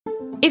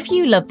If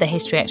you love the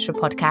History Extra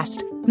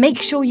podcast,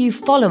 make sure you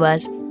follow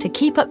us to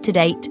keep up to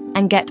date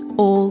and get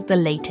all the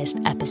latest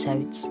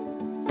episodes.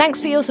 Thanks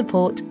for your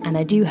support, and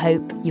I do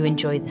hope you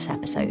enjoy this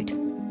episode.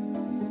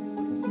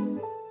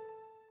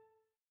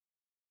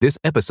 This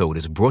episode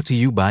is brought to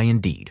you by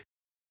Indeed.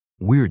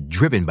 We're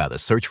driven by the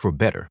search for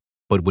better,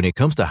 but when it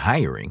comes to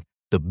hiring,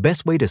 the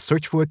best way to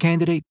search for a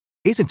candidate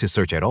isn't to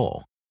search at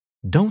all.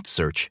 Don't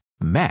search,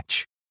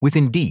 match with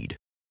Indeed.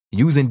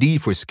 Use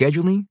Indeed for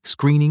scheduling,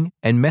 screening,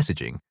 and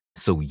messaging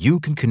so you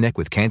can connect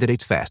with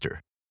candidates faster.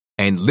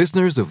 And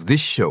listeners of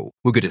this show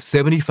will get a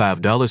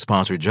 $75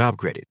 sponsored job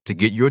credit to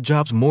get your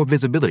jobs more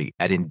visibility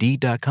at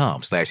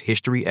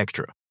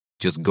Indeed.com/historyextra.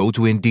 Just go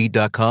to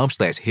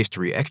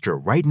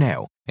Indeed.com/historyextra right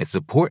now and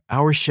support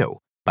our show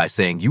by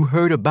saying you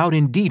heard about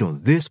Indeed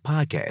on this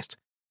podcast.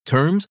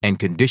 Terms and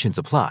conditions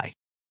apply.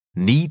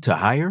 Need to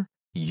hire?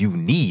 You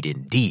need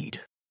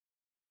Indeed.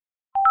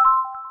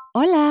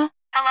 Hola.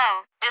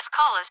 Hello, this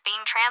call is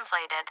being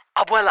translated.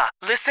 Abuela,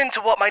 listen to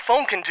what my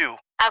phone can do.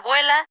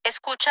 Abuela,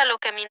 escucha lo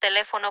que mi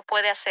teléfono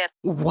puede hacer.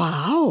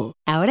 Wow.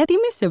 Ahora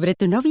dime sobre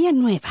tu novia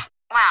nueva.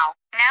 Wow,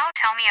 now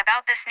tell me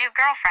about this new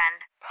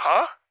girlfriend.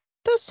 Huh?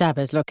 Tú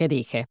sabes lo que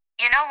dije.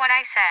 You know what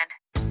I said.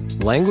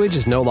 Language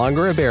is no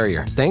longer a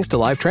barrier thanks to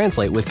Live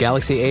Translate with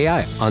Galaxy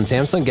AI on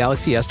Samsung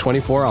Galaxy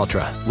S24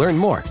 Ultra. Learn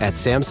more at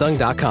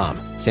Samsung.com.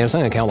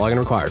 Samsung account login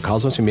required.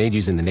 Calls must be made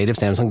using the native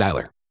Samsung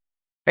dialer.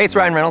 Hey, it's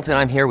Ryan Reynolds, and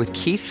I'm here with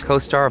Keith,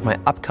 co-star of my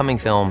upcoming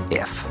film,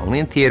 If, only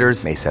in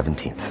theaters May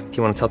 17th. Do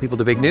you want to tell people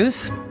the big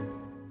news?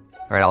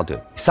 All right, I'll do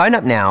it. Sign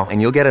up now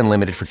and you'll get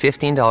unlimited for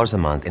 $15 a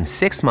month and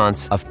 6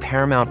 months of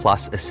Paramount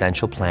Plus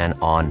Essential Plan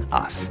on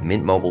us.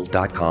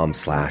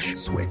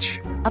 MintMobile.com/switch.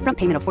 Upfront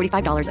payment of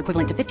 $45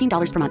 equivalent to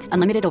 $15 per month.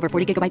 Unlimited over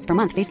 40 gigabytes per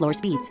month. Face lower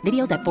speeds.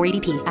 Videos at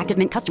 480p. Active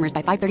Mint customers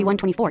by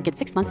 531.24 get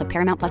 6 months of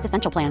Paramount Plus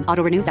Essential Plan.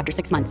 Auto renews after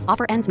 6 months.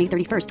 Offer ends May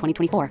 31st,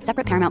 2024.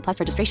 Separate Paramount Plus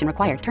registration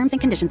required. Terms and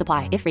conditions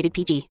apply if rated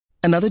PG.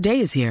 Another day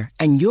is here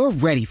and you're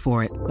ready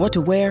for it. What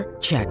to wear?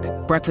 Check.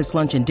 Breakfast,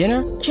 lunch, and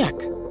dinner? Check.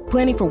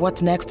 Planning for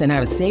what's next and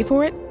how to save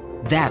for it?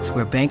 That's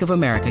where Bank of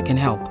America can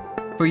help.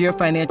 For your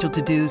financial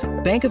to-dos,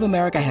 Bank of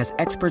America has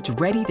experts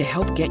ready to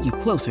help get you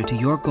closer to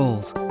your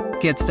goals.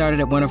 Get started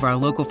at one of our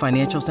local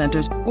financial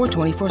centers or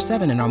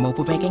 24/7 in our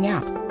mobile banking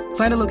app.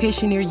 Find a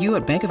location near you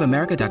at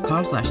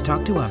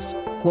bankofamerica.com/talktous.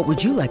 What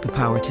would you like the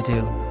power to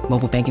do?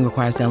 Mobile banking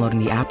requires downloading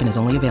the app and is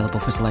only available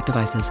for select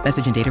devices.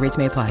 Message and data rates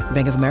may apply.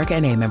 Bank of America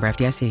NA, member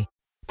FDIC.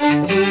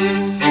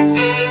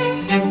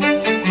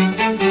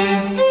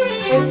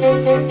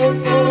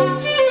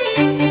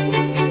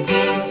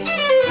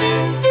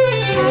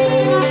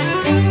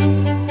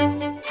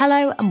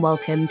 Hello and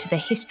welcome to the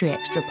History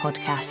Extra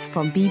podcast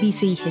from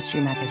BBC History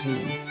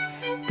Magazine,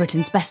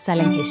 Britain's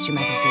best-selling history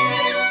magazine.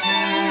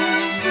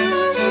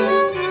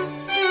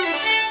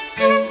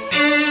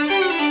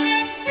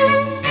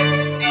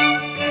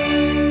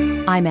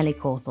 I'm Ellie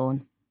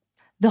Cawthorne.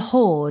 The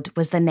Horde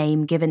was the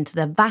name given to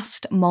the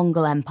vast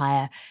Mongol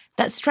Empire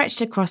that stretched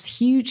across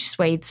huge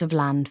swathes of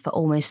land for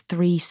almost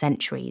 3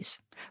 centuries,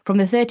 from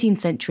the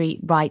 13th century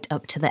right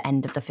up to the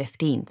end of the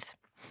 15th.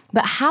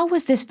 But how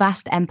was this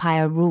vast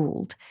empire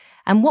ruled,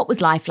 and what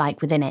was life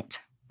like within it?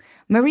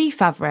 Marie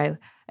Favreau,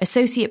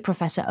 Associate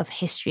Professor of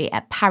History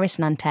at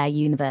Paris-Nanterre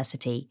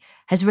University,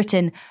 has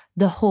written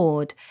The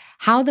Horde,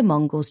 How the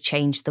Mongols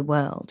Changed the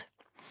World.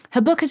 Her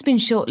book has been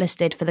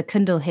shortlisted for the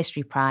Kundal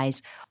History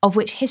Prize, of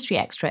which History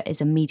Extra is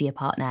a media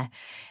partner,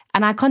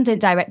 and our content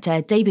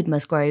director, David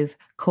Musgrove,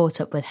 caught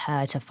up with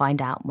her to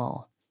find out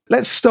more.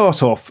 Let's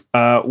start off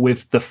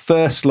with the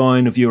first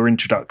line of your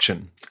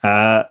introduction.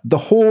 The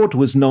Horde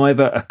was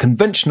neither a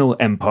conventional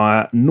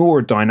empire nor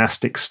a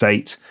dynastic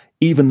state,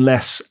 even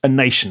less a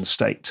nation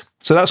state.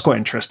 So that's quite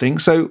interesting.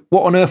 So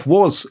what on earth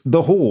was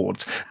the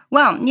Horde?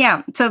 Well,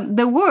 yeah. So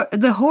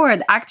the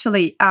Horde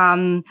actually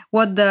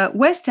was the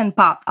western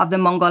part of the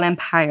Mongol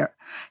Empire.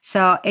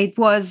 So it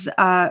was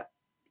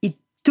it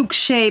took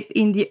shape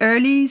in the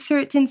early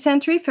 13th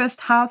century, first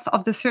half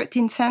of the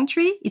 13th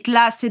century. It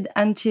lasted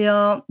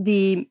until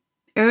the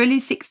early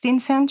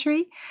 16th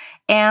century,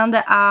 and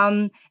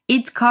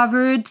it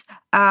covered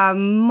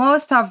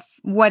most of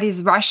what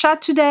is Russia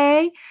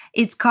today.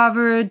 It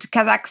covered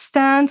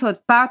Kazakhstan, so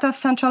part of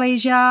Central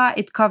Asia.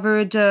 It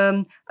covered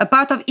a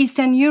part of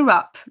Eastern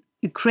Europe,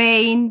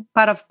 Ukraine,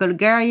 part of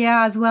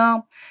Bulgaria as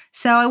well.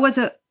 So it was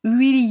a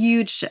really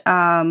huge,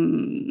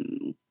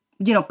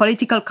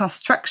 political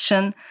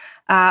construction,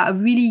 a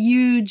really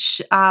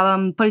huge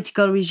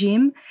political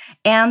regime.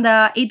 And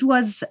it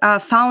was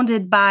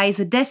founded by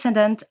the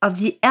descendant of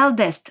the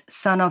eldest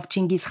son of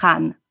Genghis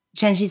Khan.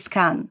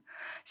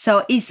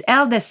 So his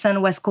eldest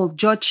son was called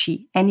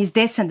Jochi, and his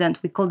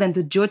descendant, we call them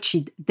the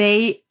Jochid.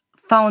 They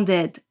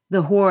founded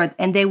the Horde,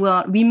 and they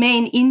will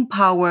remain in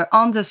power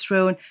on the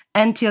throne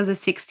until the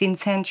 16th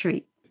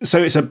century.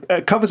 So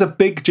it covers a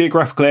big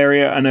geographical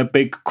area and a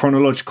big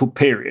chronological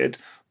period.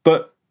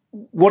 But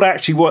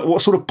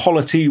what sort of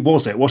polity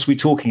was it? What are we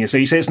talking here? So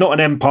you say it's not an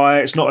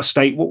empire, it's not a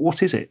state.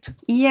 What is it?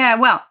 Yeah,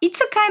 well, it's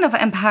a kind of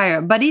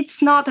empire, but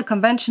it's not a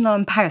conventional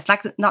empire. It's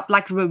not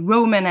like the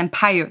Roman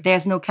Empire.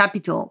 There's no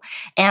capital.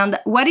 And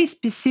what is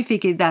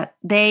specific is that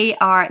they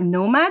are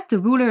nomads. The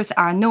rulers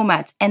are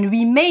nomads and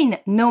remain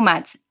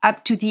nomads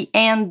up to the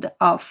end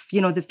of, the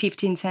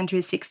 15th century,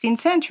 16th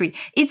century.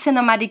 It's a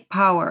nomadic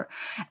power.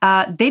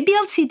 They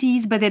build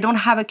cities, but they don't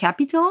have a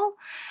capital.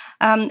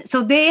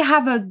 So they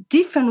have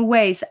different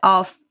ways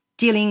of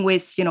dealing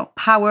with,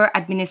 power,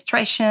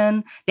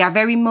 administration. They are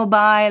very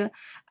mobile.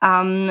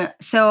 What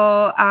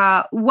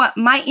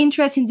my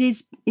interest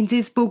in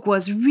this book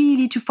was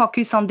really to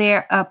focus on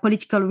their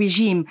political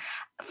regime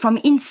from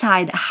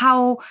inside,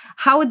 how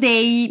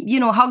they,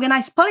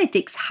 organize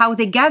politics, how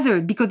they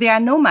gather, because they are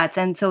nomads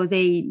and so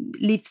they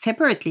live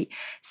separately.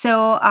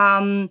 So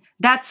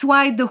that's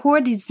why the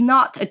Horde is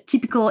not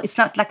it's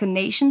not like a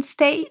nation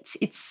state.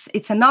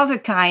 It's another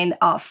kind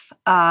of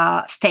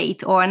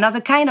state or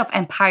another kind of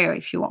empire,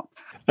 if you want.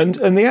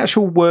 And the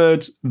actual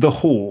word, the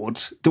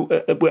Horde,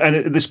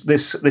 and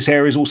this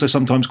area is also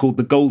sometimes called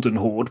the Golden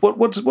Horde.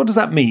 What does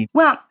that mean?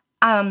 Well,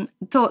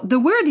 so the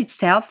word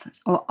itself,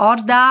 or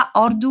Orda,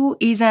 Ordu,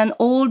 is an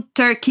old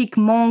Turkic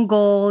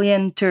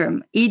Mongolian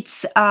term.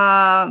 It's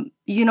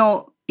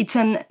it's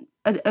a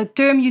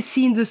term you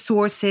see in the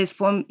sources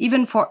from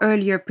even for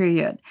earlier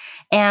period,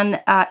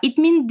 and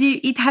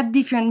it had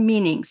different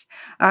meanings.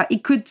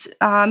 It could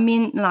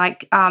mean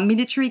like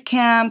military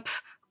camp,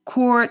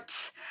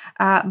 court.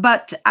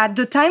 But at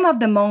the time of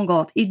the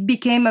Mongols, it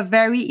became a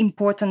very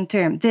important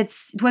term. It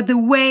was the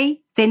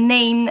way they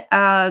named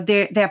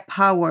their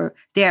power,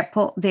 their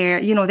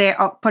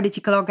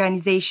political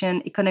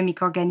organization,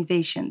 economic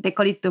organization. They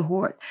call it the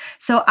Horde.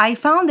 So I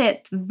found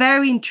it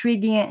very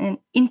intriguing and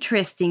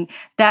interesting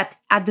that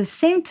at the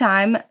same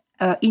time,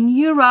 in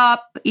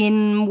Europe,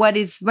 in what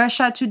is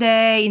Russia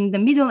today, in the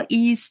Middle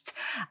East,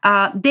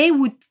 they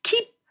would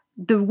keep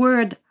the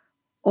word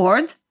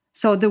Horde.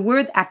 So the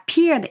word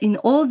appeared in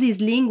all these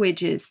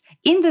languages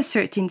in the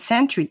 13th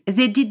century.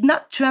 They did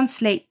not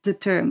translate the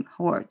term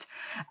Horde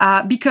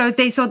because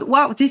they thought,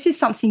 wow, this is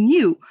something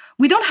new.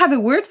 We don't have a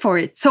word for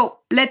it. So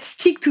let's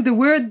stick to the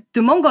word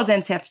the Mongols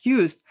themselves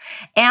used.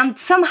 And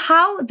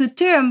somehow the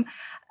term,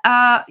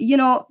 now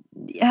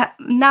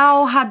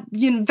had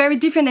very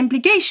different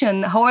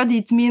implication. Horde,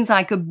 it means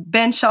like a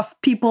bunch of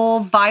people,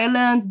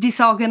 violent,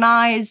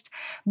 disorganized.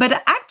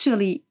 But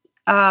actually,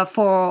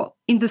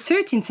 in the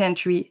 13th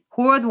century,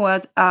 Horde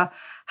was a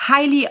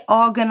highly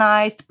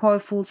organized,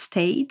 powerful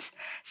state.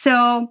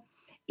 So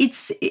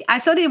I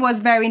thought it was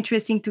very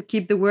interesting to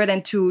keep the word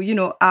and to,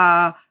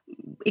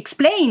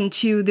 explain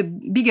to the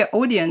bigger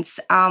audience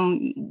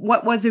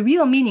what was the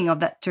real meaning of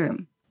that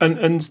term.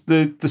 And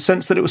the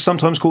sense that it was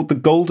sometimes called the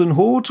Golden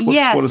Horde?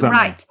 What does that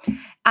mean?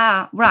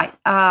 Right.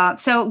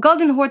 So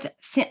Golden Horde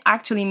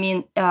actually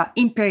mean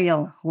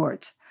imperial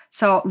horde.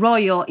 So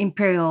royal,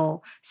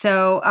 imperial.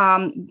 So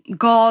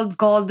gold,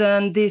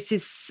 golden, this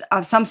is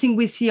something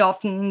we see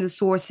often in the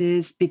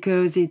sources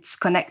because it's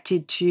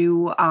connected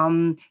to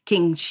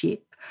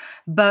kingship.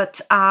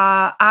 But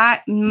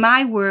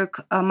my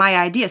work, my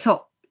idea,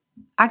 so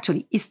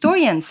actually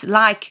historians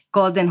like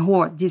Golden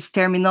Horde, this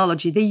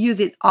terminology, they use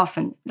it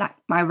often, like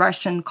my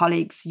Russian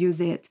colleagues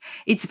use it.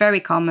 It's very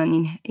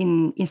common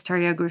in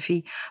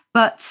historiography.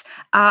 But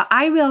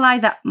I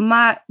realized that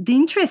the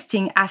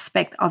interesting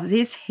aspect of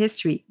this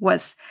history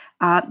was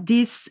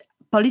this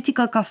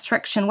political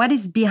construction. What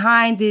is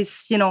behind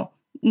this,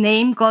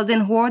 name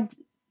Golden Horde?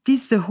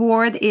 The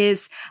Horde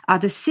is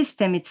the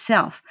system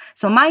itself.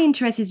 So my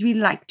interest is really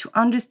like to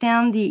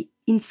understand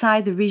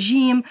inside the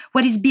regime,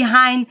 what is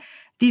behind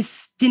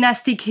this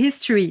dynastic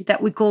history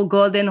that we call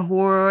Golden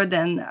Horde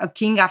and a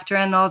king after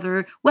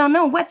another. Well,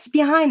 no, what's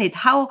behind it?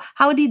 How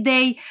did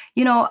they,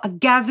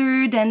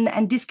 gathered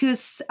and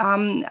discuss,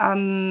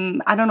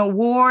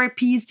 war,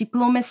 peace,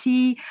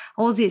 diplomacy,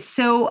 all this.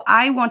 So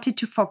I wanted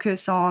to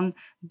focus on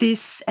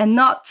this and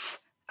not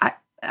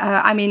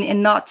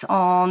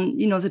on,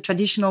 the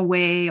traditional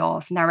way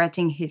of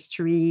narrating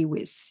history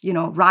with,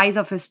 rise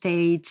of a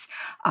state,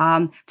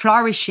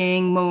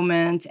 flourishing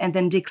moment, and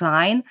then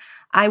decline.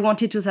 I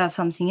wanted to tell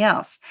something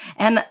else.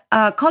 And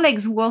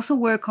colleagues who also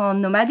work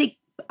on nomadic,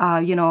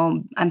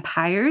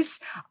 empires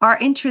are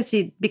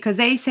interested because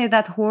they say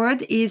that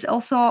Horde is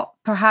also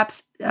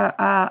perhaps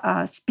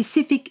a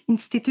specific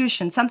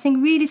institution,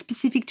 something really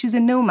specific to the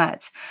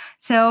nomads.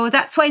 So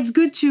that's why it's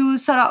good to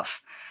sort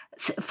of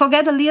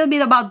forget a little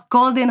bit about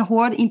Golden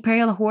Horde,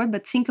 Imperial Horde,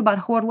 but think about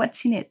Horde,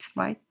 what's in it,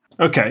 right?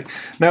 Okay.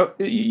 Now,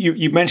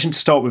 you mentioned to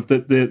start with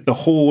that the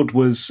Horde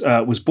was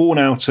born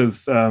out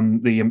of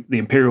the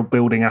imperial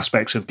building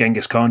aspects of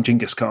Genghis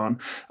Khan,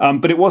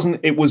 but it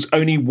wasn't. It was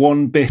only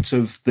one bit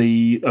of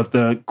the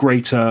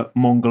greater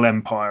Mongol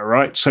Empire,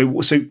 right? So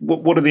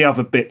what are the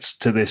other bits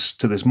to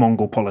this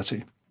Mongol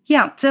polity?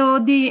 Yeah, so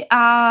there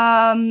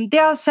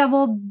are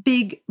several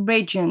big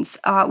regions.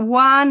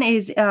 One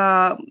is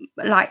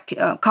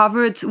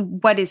covered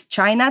what is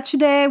China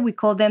today. We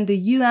call them the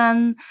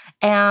Yuan,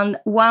 and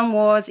one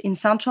was in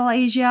Central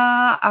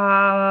Asia,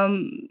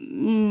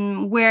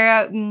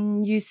 where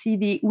you see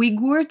the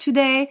Uyghur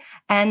today,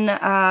 and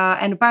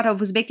a part of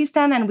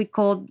Uzbekistan, and we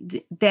call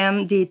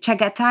them the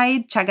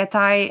Chagatai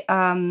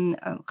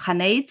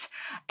Khanate,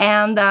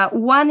 and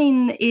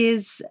one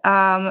is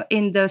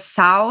in the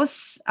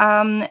south.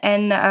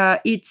 And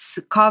it's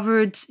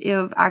covered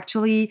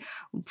actually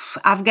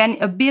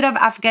a bit of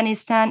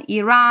Afghanistan,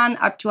 Iran,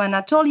 up to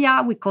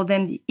Anatolia. We call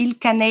them the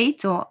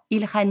Ilkhanate or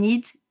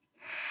Ilkhanid.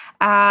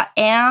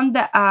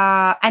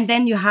 And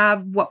then you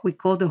have what we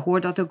call the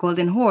Horde of the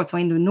Golden Horde, so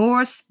in the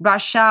north,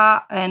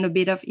 Russia, and a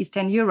bit of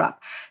Eastern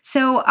Europe.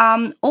 So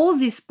all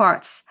these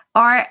parts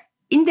are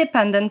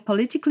independent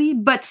politically,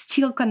 but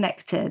still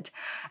connected.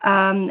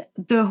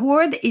 The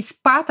Horde is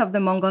part of the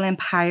Mongol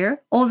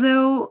Empire,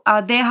 although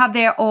they have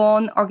their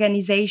own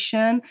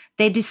organization.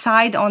 They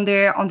decide on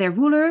their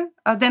ruler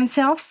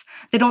themselves.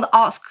 They don't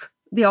ask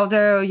the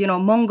other,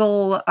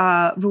 Mongol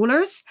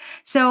rulers.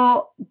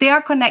 So they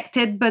are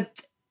connected, but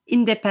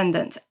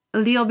independent. A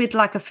little bit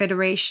like a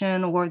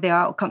federation, or they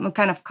are a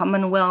kind of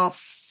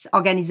Commonwealth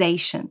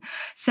organization.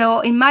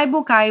 So in my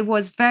book, I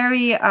was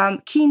very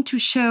keen to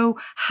show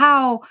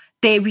how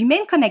they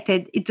remain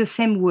connected in the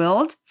same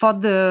world. For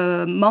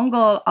the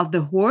Mongol of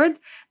the Horde,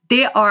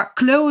 they are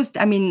close.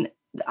 I mean,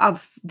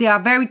 they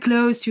are very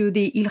close to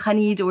the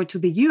Ilkhanid or to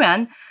the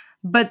Yuan,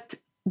 but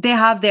they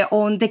have their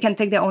own. They can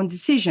take their own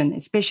decision,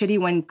 especially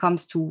when it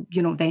comes to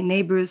their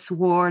neighbors,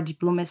 war,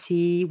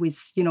 diplomacy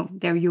with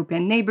their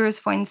European neighbors,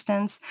 for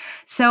instance.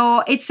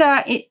 So it's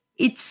a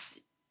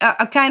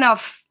kind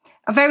of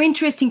a very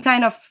interesting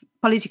kind of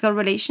political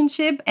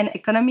relationship and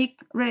economic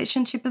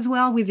relationship as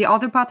well with the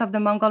other part of the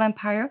Mongol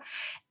Empire.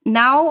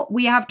 Now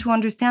we have to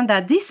understand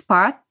that this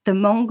part, the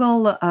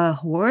Mongol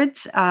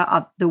hordes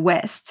of the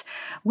West,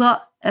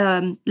 will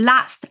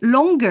last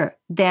longer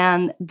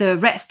than the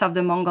rest of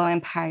the Mongol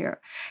Empire.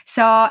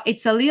 So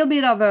it's a little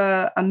bit of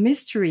a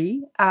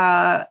mystery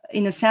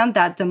in a sense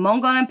that the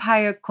Mongol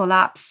Empire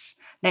collapsed,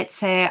 let's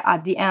say,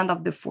 at the end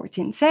of the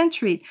 14th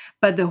century,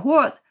 but the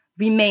horde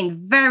remained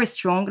very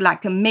strong,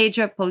 like a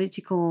major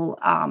political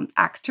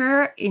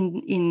actor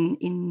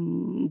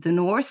in the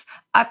north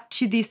up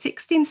to the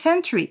 16th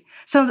century.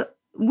 So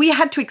we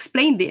had to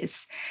explain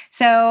this.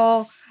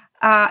 So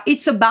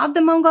it's about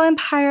the Mongol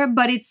Empire,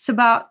 but it's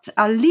about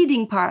a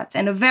leading part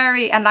and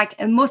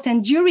a most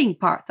enduring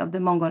part of the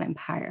Mongol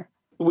Empire.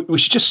 We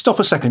should just stop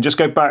a second, just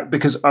go back,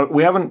 because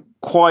we haven't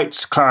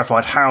quite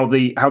clarified how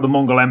the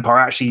Mongol Empire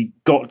actually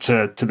got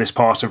to this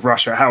part of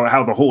Russia,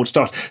 how the horde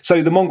started.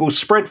 So the Mongols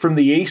spread from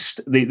the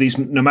east, these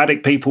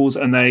nomadic peoples,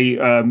 and they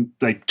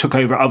took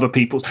over other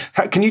peoples.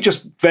 Can you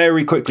just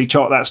very quickly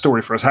chart that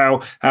story for us?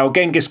 How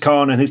Genghis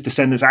Khan and his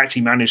descendants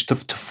actually managed to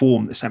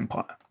form this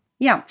empire?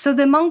 Yeah, so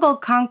the Mongol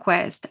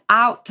conquest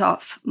out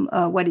of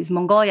what is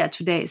Mongolia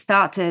today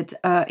started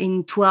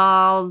in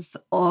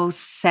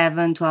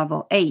 1207,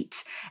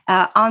 1208,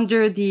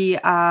 under the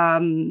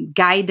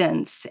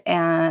guidance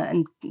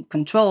and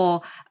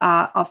control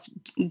of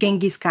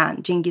Genghis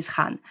Khan.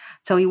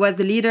 So he was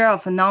the leader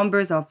of a number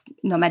of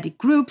nomadic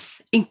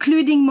groups,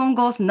 including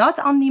Mongols, not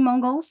only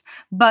Mongols,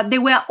 but they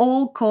were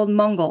all called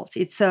Mongols.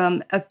 It's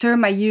a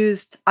term I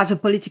used as a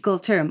political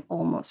term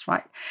almost,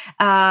 right?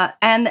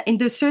 And in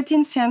the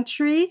 13th century,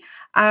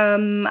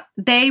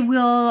 they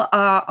will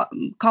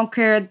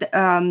conquer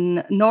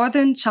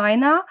northern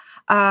China.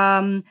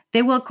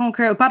 They will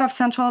conquer a part of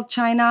central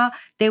China.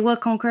 They will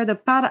conquer the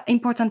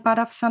important part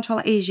of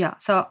Central Asia.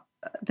 So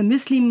the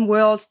Muslim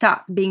world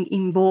start being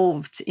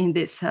involved in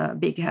this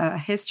big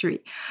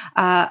history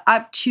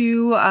up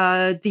to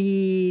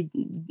the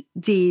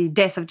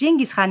death of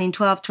Genghis Khan in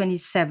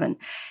 1227.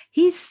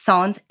 His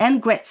sons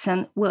and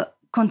grandson will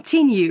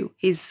continue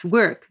his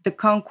work, the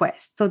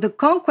conquest. So the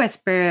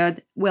conquest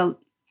period will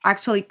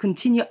actually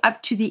continue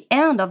up to the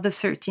end of the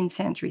 13th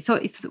century. So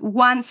it's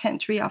 1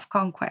 century of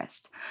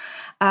conquest.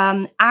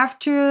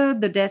 After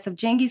the death of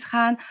Genghis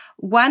Khan,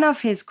 one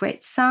of his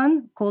great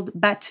sons, called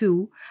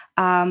Batu,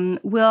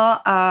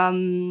 will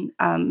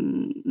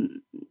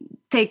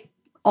take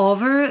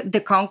over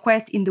the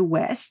conquest in the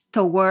west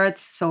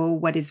towards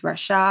what is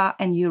Russia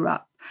and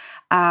Europe.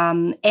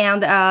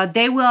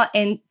 They will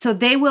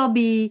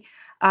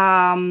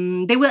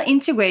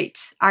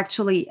integrate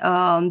actually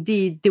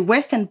the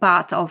western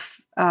part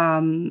of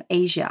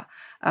Asia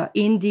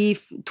in the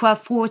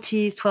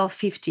 1240s,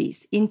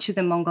 1250s into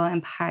the Mongol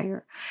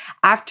Empire.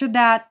 After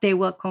that, they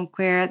will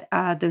conquer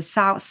the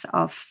south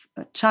of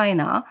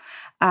China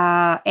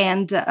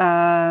And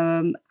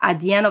at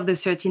the end of the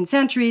 13th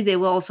century, they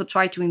will also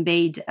try to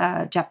invade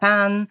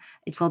Japan.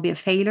 It will be a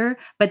failure,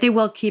 but they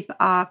will keep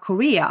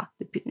Korea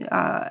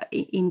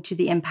into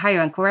the empire,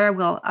 and Korea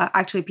will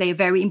actually play a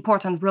very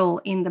important role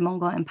in the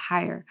Mongol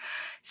Empire.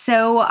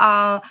 So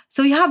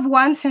you have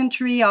 1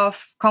 century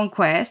of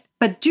conquest,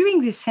 but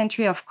during this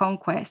century of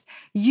conquest,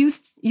 you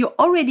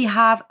already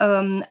have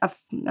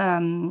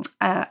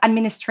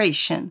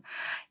administration.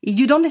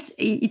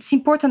 It's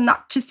important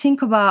not to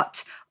think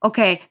about,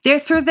 okay,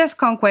 there's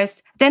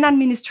conquest, then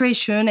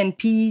administration and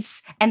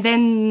peace, and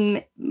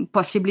then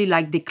possibly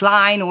like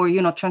decline or,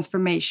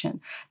 transformation.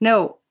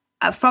 No,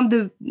 from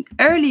the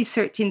early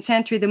 13th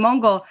century, the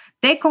Mongol,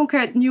 they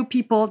conquered new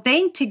people, they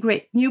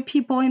integrate new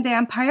people in their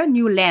empire,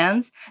 new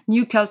lands,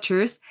 new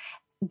cultures.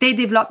 They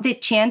develop, they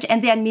change,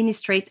 and they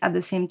administrate at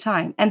the same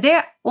time. And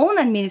their own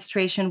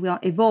administration will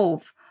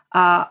evolve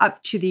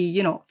up to the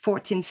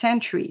 14th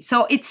century.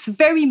 So it's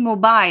very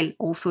mobile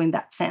also in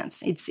that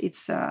sense.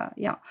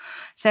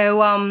 So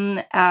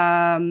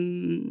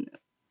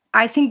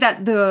I think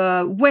that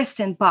the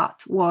Western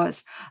part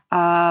was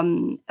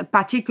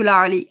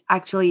particularly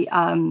actually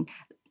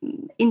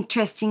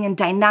interesting and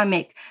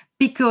dynamic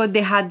because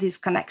they had this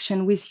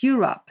connection with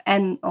Europe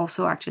and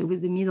also actually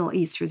with the Middle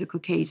East through the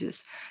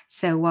Caucasus.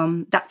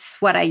 So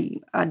that's what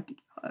I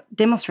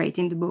demonstrate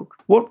in the book.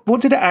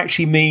 What did it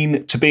actually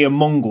mean to be a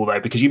Mongol, though?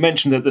 Because you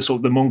mentioned that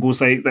the Mongols,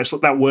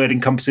 that word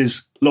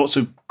encompasses lots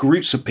of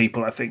groups of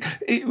people, I think.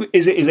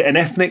 Is it an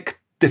ethnic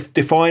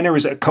definer?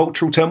 Is it a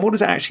cultural term? What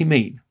does it actually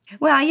mean?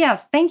 Well,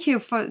 yes, thank you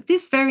for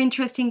this very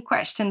interesting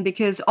question,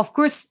 because, of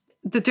course,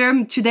 the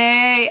term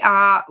today,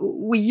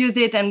 we use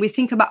it and we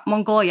think about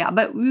Mongolia,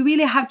 but we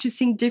really have to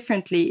think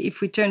differently if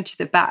we turn to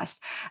the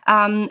past.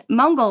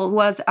 Mongol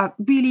was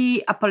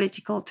really a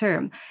political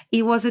term.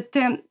 It was a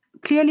term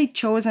clearly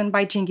chosen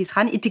by Genghis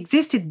Khan. It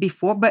existed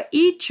before, but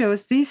he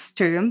chose this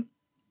term.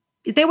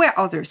 There were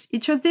others. He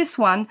chose this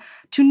one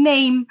to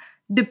name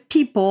the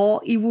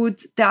people he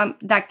would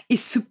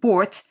his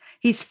support,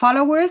 his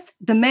followers,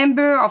 the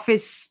member of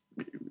his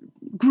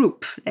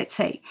group, let's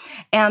say.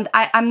 And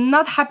I'm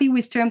not happy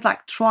with terms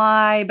like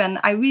tribe, and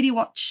I really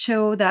want to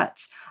show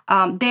that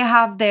they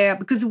have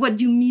because what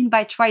you mean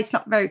by tribe, it's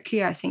not very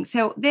clear, I think.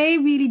 So they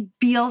really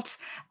built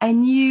a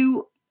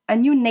new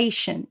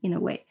nation in a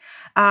way.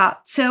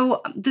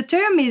 So the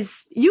term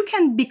is, you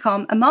can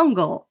become a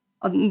Mongol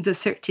in the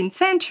 13th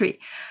century.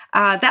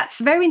 That's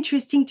very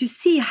interesting to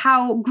see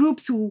how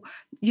groups who,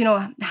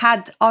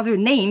 had other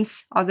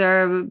names, have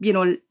their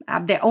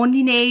own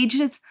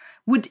lineages,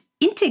 would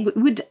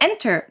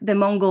enter the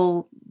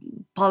Mongol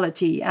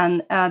polity.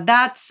 And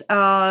that's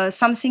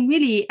something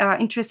really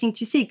interesting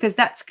to see, because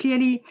that's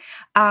clearly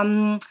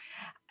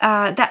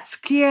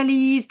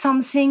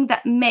something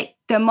that makes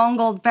the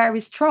Mongol very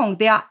strong.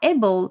 They are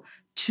able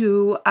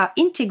to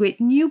integrate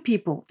new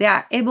people. They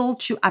are able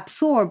to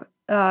absorb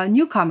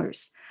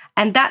newcomers.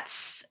 And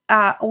that's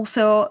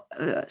also,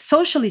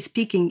 socially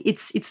speaking,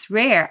 it's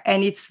rare,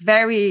 and it's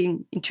very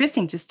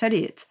interesting to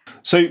study it.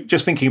 So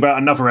just thinking about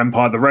another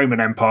empire, the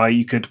Roman Empire,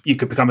 you could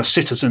become a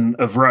citizen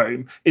of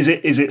Rome. Is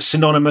it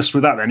synonymous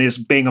with that then? Is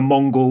being a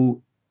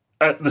Mongol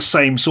the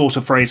same sort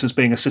of phrase as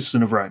being a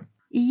citizen of Rome?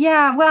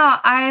 Yeah, well,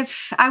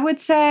 I would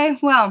say,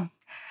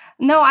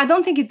 no, I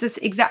don't think it's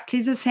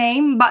exactly the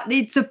same, but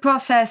the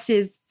process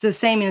is the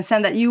same in the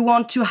sense that you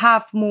want to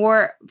have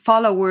more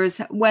followers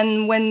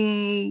when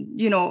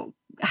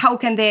how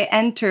can they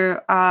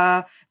enter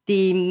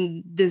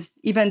even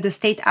the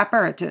state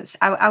apparatus?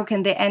 How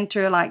can they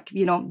enter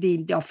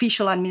the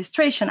official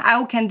administration?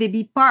 How can they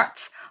be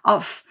part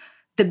of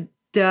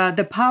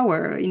the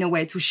power in a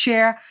way to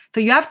share? So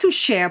you have to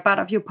share part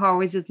of your power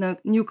with the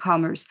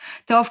newcomers.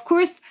 So of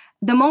course,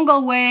 the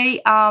Mongol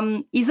way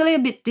is a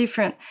little bit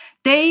different.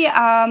 They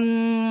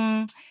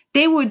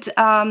would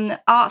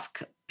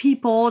ask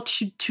people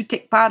to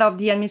take part of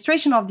the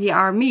administration of the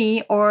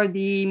army or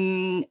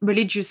the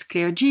religious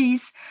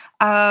clergies,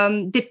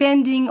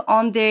 depending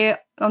on the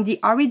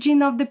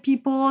origin of the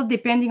people,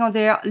 depending on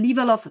their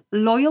level of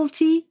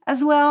loyalty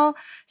as well.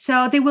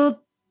 So they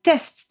will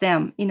test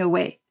them in a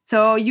way.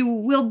 So you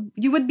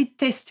would be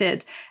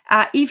tested.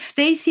 If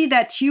they see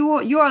that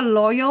you're a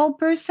loyal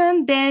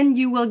person, then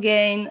you will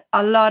gain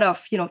a lot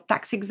of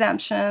tax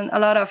exemption, a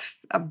lot of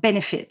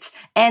benefits,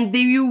 and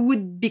then you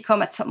would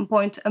become at some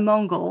point a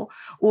Mongol,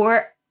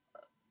 or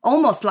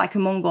almost like a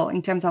Mongol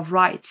in terms of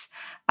rights.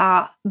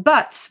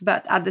 But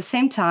at the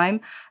same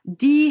time,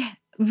 the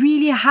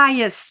really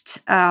highest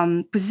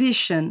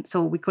position,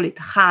 so we call it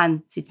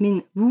Khan, so it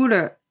means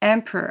ruler,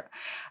 emperor,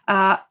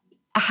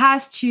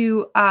 has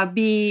to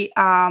be,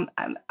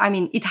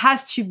 it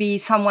has to be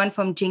someone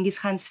from Genghis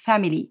Khan's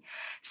family.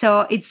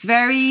 So it's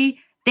they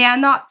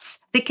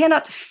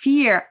cannot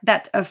fear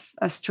that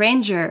a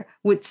stranger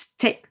would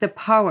take the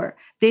power.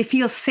 They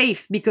feel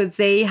safe because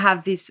they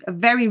have this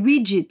very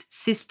rigid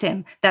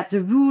system that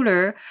the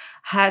ruler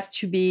has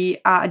to be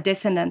a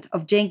descendant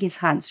of Genghis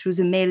Khan through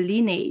the male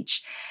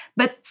lineage.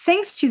 But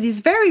thanks to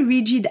this very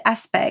rigid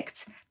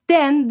aspect,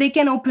 then they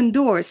can open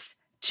doors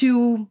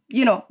to,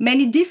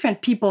 many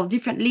different people,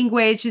 different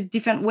language,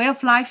 different way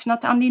of life,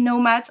 not only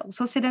nomads,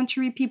 also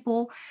sedentary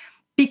people,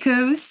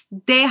 because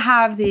they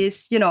have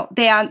this,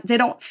 they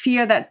don't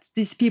fear that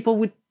these people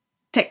would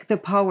take the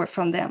power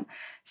from them.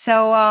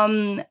 So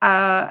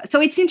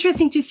it's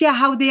interesting to see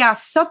how they are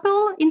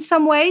supple in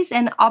some ways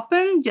and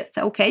open.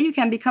 Okay, you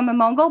can become a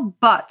Mongol,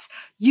 but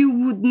you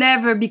would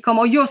never become,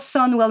 or your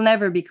son will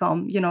never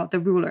become, the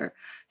ruler.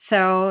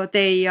 So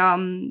they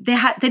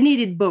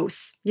needed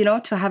both,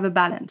 to have a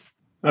balance.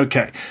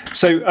 Okay,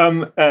 so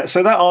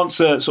that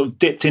answer sort of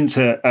dipped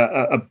into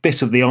a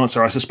bit of the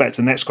answer, I suspect.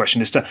 The next question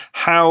is to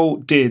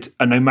how did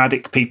a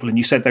nomadic people, and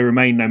you said they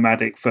remained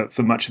nomadic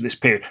for much of this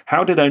period,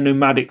 how did a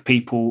nomadic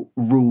people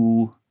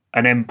rule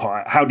an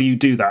empire? How do you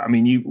do that? I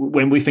mean,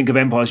 when we think of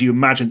empires, you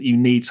imagine that you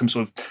need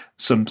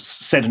some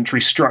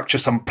sedentary structure,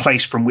 some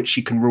place from which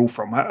you can rule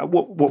from.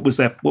 What was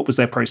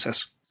their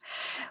process?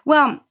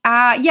 Well,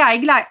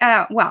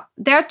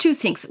 there are two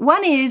things.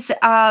 One is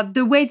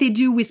the way they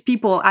do with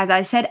people, as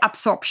I said,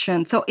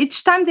 absorption. So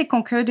each time they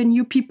conquered a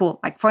new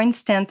people, like for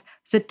instance,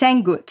 the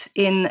Tangut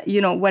in,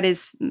 what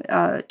is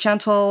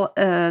central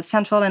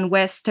and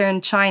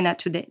western China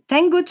today.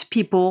 Tangut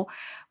people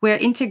were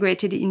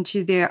integrated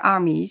into their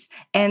armies,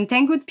 and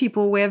Tangut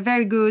people were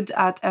very good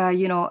at,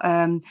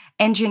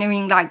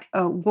 engineering, like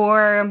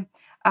war,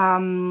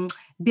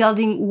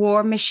 building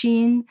war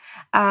machine,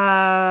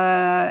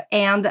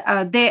 and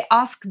they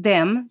asked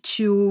them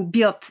to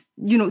build,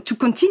 to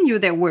continue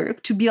their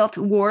work, to build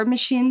war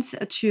machines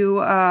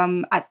to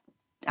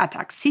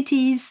attack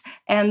cities,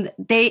 and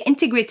they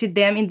integrated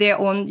them in their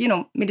own,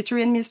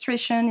 military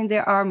administration, in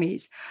their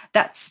armies.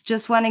 That's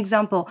just one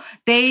example.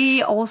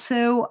 They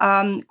also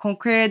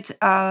conquered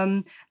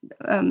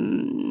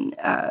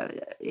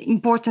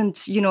important,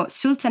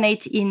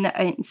 sultanate in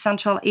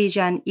Central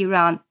Asia and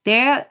Iran.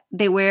 There,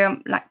 they were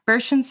like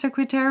Persian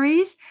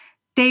secretaries.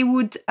 They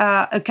would,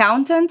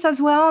 accountants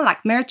as well,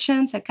 like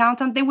merchants,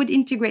 accountants, they would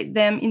integrate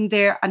them in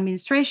their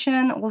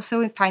administration,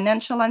 also in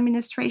financial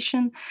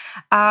administration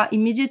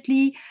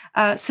immediately.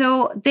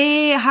 So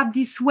they have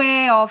this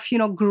way of,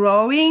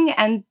 growing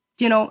and,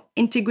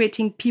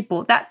 integrating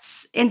people.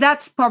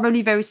 That's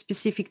probably very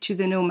specific to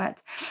the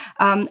nomad.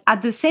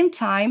 At the same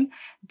time,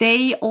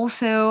 they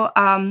also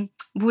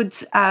would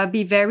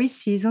be very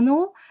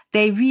seasonal.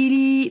 They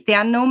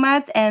are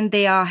nomads and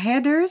they are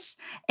herders,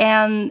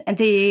 and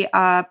they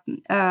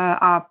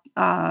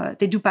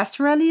they do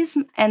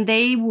pastoralism, and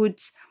they would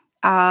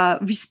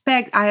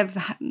respect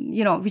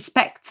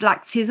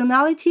like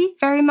seasonality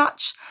very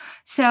much.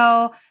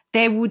 So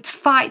they would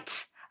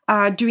fight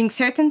during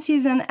certain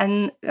season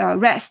and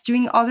rest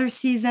during other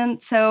season.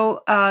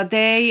 So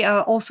they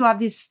also have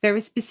this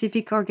very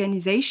specific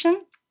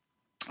organization.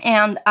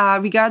 And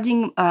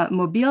regarding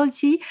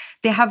mobility,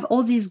 they have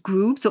all these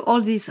groups, so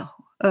all these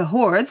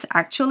hordes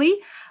actually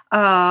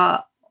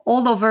all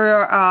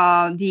over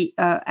the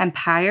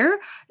empire,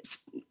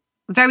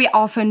 very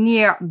often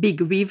near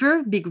big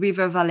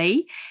river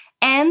valley,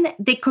 and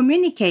they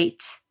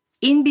communicate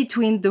in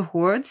between the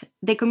hordes.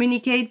 They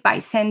communicate by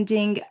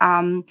sending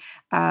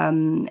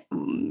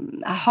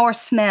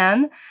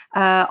horsemen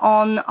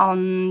on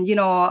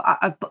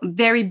a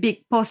very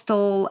big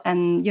postal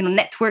and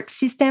network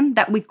system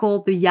that we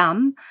call the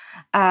YAM.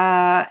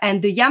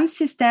 And the YAM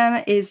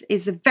system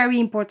is a very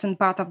important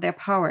part of their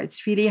power.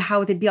 It's really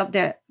how they built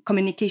their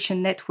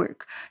communication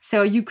network.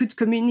 So you could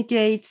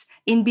communicate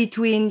in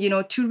between,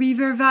 two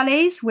river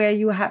valleys where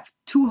you have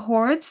two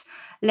hordes.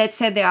 Let's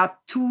say there are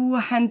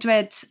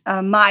 200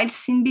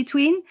 miles in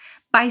between,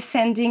 by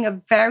sending a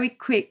very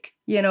quick,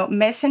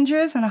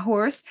 messengers on a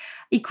horse.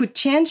 He could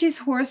change his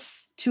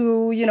horse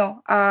to,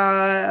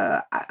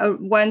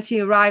 once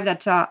he arrived at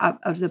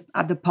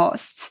the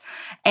post,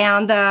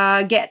 and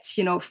get,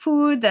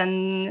 food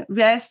and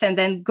rest, and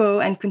then go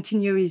and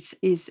continue his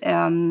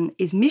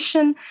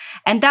mission.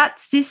 And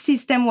this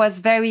system was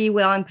very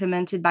well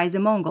implemented by the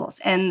Mongols,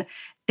 and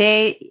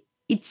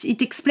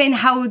it explained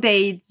how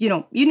they,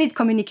 you need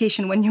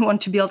communication when you want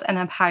to build an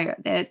empire.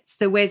 That's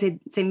the way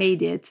they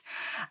made it.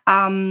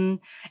 And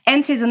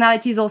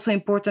seasonality is also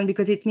important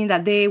because it means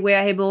that they were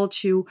able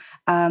to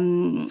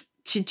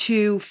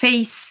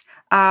face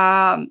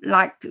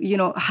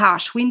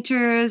harsh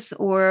winters,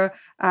 or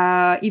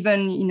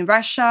even in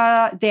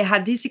Russia. They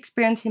had this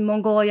experience in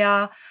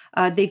Mongolia.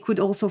 They could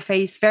also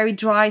face very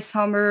dry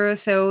summer.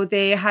 So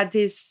they had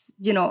this,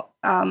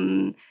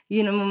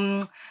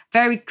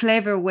 very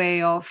clever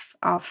way of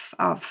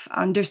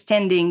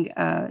understanding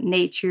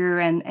nature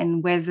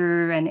and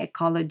weather and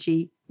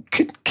ecology.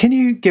 Can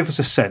you give us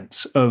a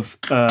sense of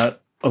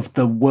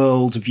the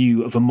world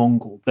view of a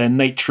Mongol, their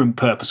nature and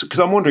purpose?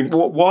 Because I'm wondering,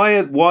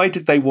 why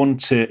did they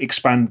want to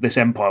expand this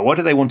empire? Why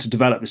did they want to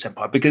develop this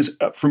empire? Because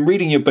from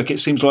reading your book,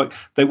 it seems like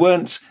they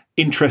weren't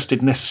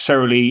interested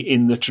necessarily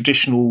in the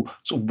traditional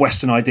sort of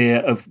Western idea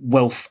of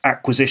wealth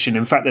acquisition.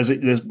 In fact, there's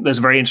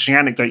a very interesting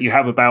anecdote you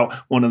have about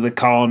one of the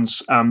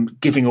Khans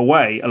giving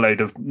away a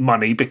load of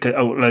money,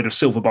 a load of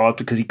silver bars,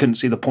 because he couldn't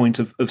see the point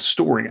of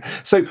storing it.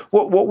 So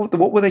what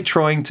were they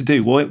trying to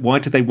do? Why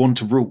did they want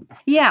to rule?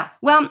 Yeah,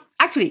 well,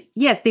 actually,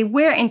 yes, they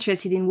were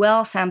interested in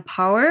wealth and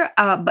power,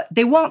 but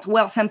they want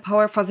wealth and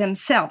power for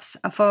themselves,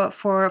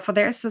 for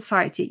their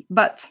society.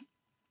 But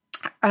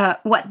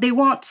what they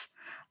want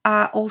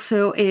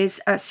also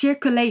is a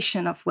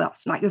circulation of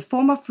wealth, like a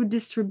form of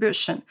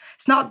redistribution.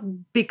 It's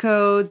not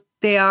because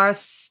they are.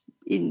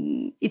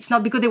 It's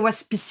not because they were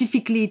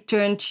specifically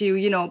turned to,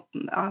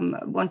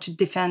 want to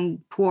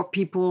defend poor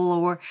people,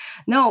 or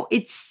no.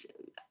 It's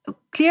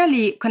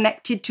clearly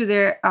connected to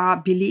their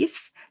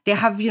beliefs. They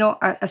have,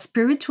 a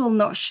spiritual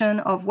notion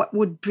of what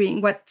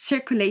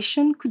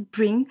circulation could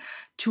bring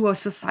to a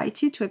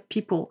society, to a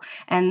people.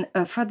 And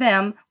for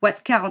them,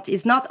 what counts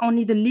is not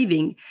only the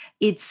living,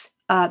 it's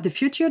the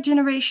future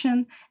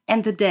generation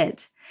and the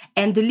dead.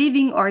 And the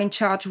living are in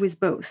charge with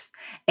both.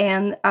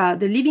 And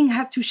the living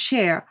has to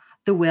share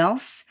the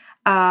wealth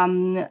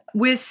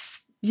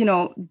with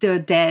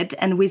the dead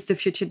and with the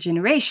future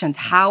generations.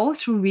 How?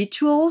 Through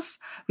rituals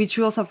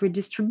of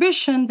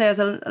redistribution. There's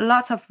a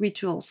lot of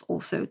rituals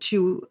also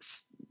to,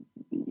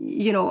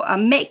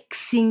 make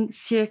things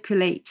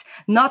circulate,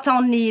 not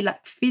only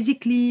like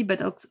physically,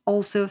 but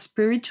also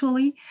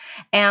spiritually.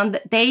 And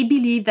they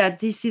believe that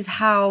this is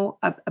how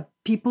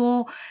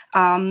people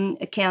can,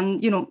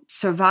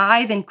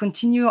 survive and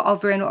continue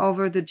over and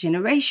over the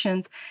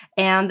generations.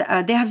 And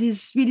they have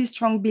this really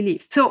strong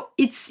belief. So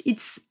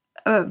it's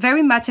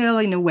very material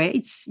in a way.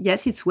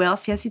 It's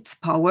wealth, yes, it's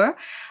power,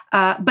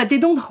 but they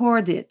don't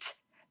hoard it.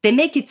 They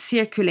make it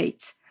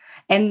circulate.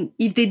 And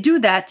if they do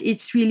that,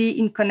 it's really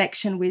in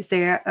connection with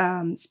their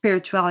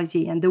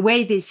spirituality and the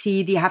way they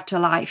see the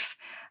afterlife.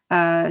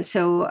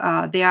 So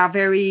they are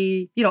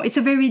very, it's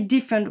a very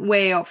different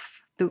way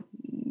of the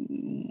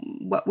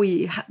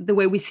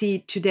way we see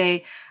it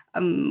today.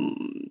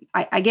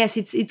 I guess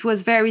it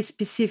was very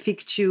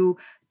specific to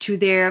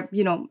their,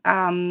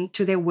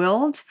 to their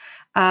world.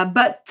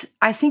 But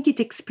I think it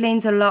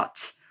explains a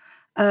lot.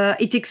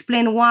 It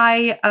explains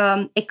why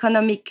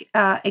economic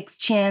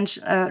exchange,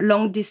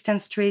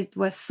 long-distance trade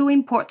was so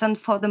important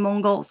for the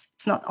Mongols.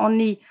 It's not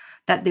only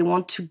that they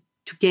want to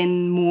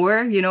gain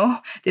more,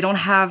 they don't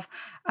have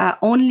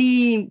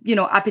only,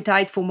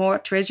 appetite for more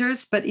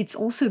treasures, but it's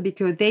also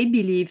because they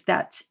believe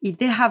that if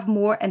they have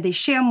more and they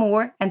share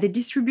more and they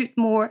distribute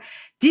more,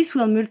 this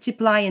will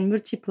multiply,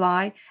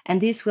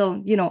 and this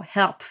will,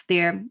 help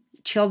their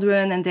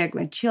children and their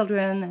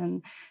grandchildren.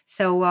 And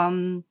so,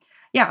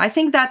 I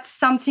think that's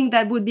something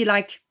that would be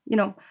like,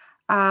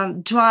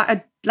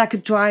 like a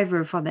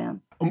driver for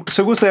them.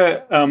 So was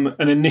there an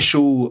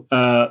initial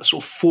sort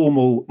of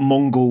formal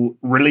Mongol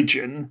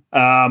religion?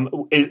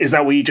 Is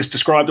that what you just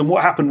described? And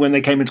what happened when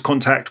they came into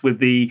contact with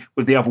the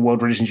other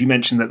world religions? You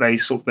mentioned that they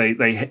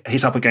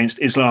hit up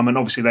against Islam, and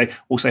obviously they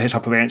also hit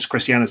up against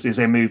Christianity as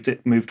they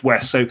moved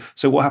west.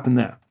 So what happened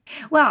there?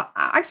 Well,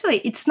 actually,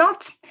 it's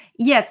not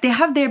yet. They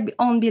have their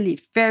own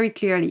belief very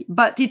clearly,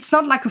 but it's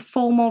not like a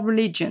formal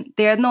religion.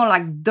 They are not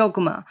like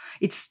dogma.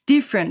 It's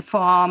different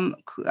from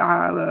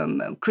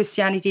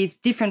Christianity. It's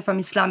different from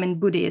Islam and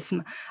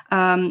Buddhism.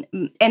 And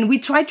we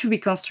try to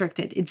reconstruct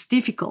it. It's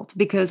difficult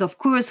because, of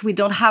course, we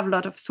don't have a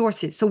lot of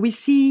sources. So we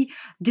see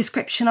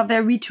description of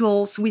their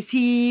rituals. We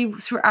see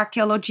through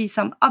archaeology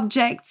some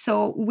objects.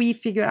 So we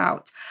figure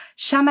out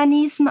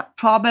shamanism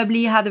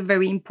probably had a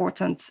very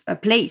important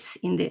place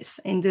in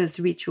those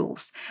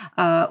rituals,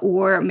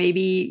 or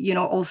maybe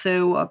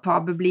also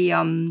probably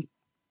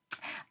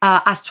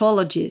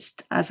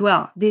astrologist as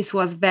well. This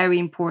was very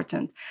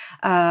important.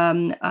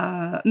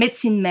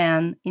 Medicine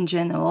men in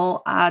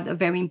general had a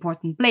very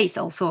important place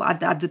also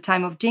at the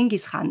time of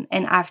Genghis Khan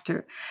and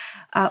after.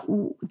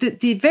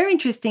 The very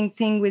interesting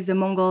thing with the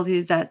Mongols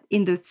is that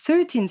in the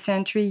 13th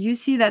century, you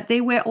see that they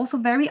were also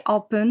very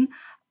open,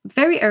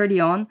 very early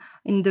on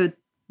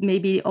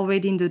maybe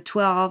already in the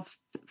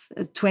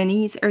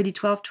 1220s, early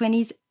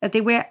 1220s, they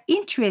were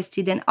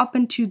interested and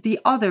open to the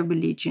other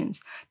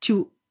religions,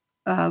 to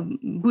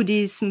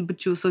Buddhism,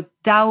 but also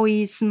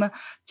Taoism,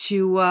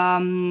 to,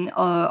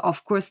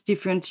 of course,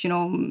 different,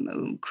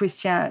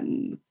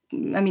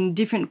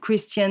 different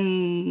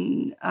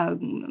Christian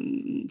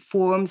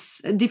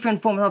forms,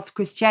 different forms of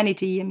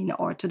Christianity.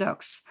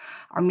 Orthodox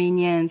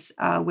Armenians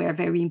were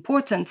very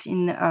important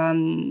in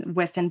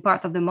western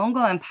part of the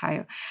Mongol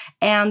Empire,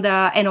 and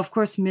of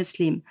course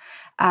Muslim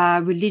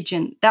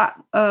religion. That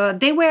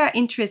they were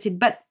interested,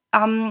 but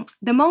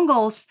the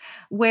Mongols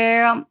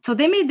so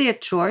they made their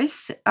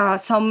choice.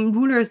 Some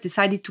rulers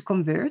decided to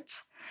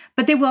convert,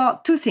 but there were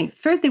two things.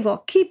 First, they will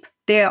keep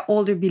their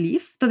older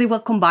belief, so they will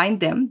combine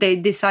them. They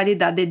decided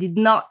that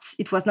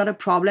it was not a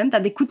problem,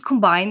 that they could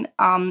combine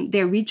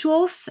their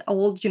rituals,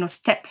 old,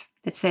 step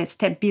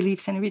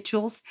beliefs and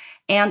rituals,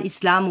 and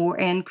Islam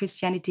and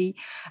Christianity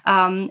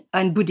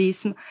and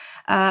Buddhism.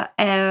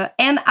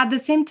 And at the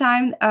same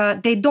time,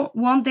 they don't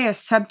want their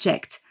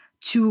subject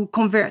to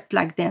convert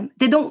like them.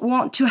 They don't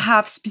want to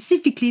have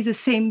specifically the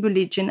same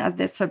religion as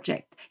their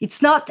subject.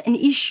 It's not an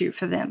issue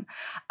for them.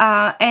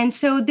 And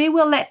so they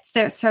will let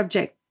their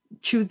subject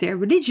choose their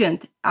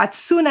religion as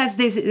soon as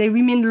they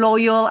remain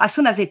loyal, as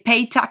soon as they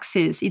pay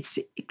taxes. It's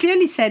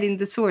clearly said in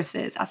the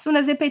sources. As soon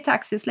as they pay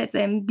taxes, let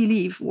them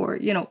believe or,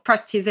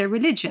 practice their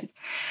religion.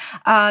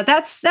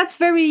 That's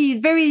very,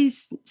 very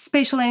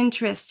special and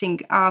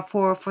interesting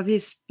for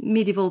this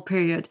medieval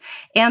period.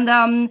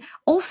 And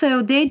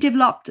also they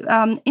developed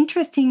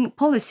interesting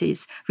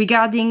policies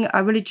regarding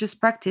religious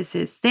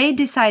practices. They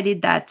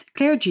decided that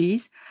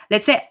clergies,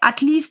 let's say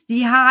at least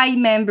the high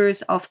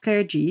members of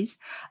clergies,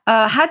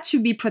 had to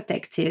be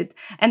protected,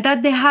 and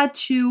that they had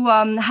to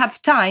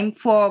have time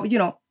for,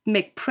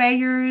 make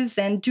prayers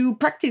and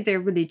practice their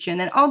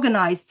religion and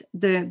organize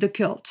the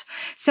cult.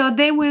 So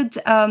they would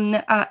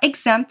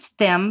exempt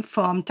them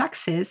from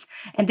taxes,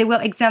 and they will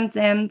exempt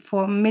them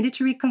from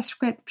military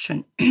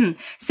conscription.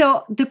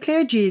 So the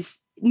clergies,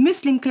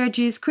 Muslim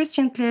clergies,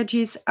 Christian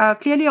clergies,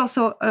 clearly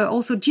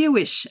also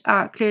Jewish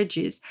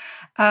clergies,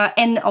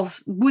 and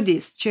also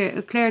Buddhist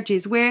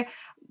clergies were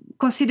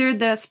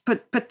considered as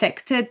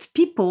protected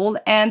people,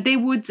 and they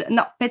would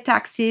not pay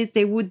taxes.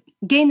 They would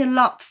gain a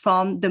lot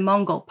from the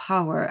Mongol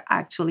power,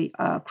 actually,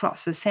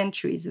 across the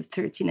centuries of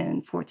 13th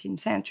and 14th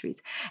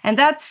centuries. And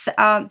that's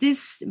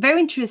this very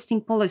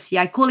interesting policy.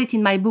 I call it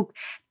in my book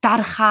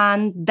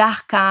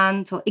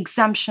Darkhan, so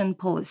exemption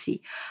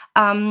policy.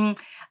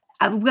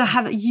 Will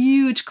have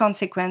huge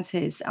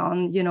consequences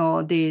on,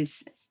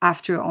 this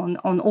after on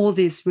all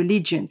this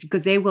religion,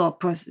 because they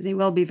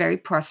will be very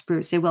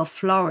prosperous, they will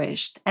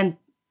flourish, and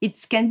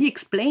it can be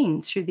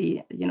explained through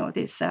the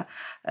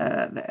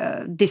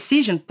this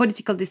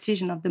political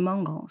decision of the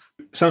Mongols.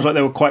 Sounds like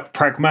they were quite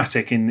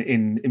pragmatic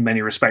in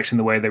many respects in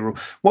the way they ruled.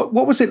 What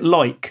was it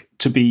like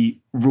to be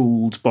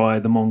ruled by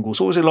the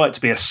Mongols? What was it like to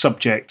be a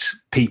subject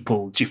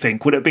people, do you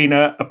think? Would it have been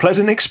a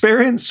pleasant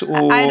experience?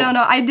 Or? I don't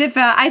know.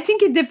 I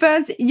think it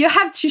depends. You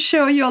have to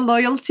show your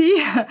loyalty,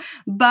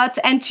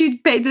 and to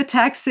pay the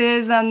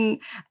taxes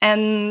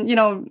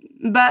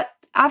but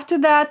after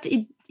that,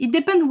 it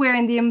depends where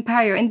in the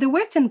empire. In the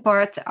western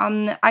part,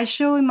 I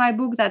show in my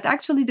book that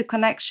actually the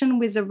connection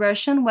with the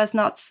Russian was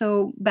not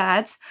so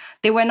bad.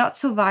 They were not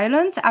so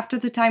violent after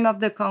the time of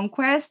the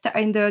conquest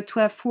in the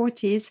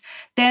 1240s.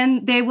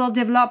 Then they will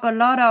develop a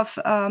lot of,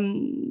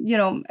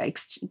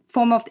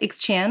 form of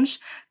exchange,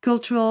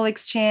 cultural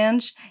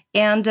exchange.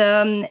 And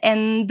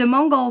the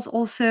Mongols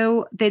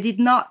also, they did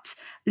not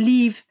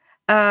live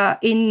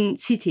in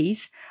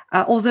cities.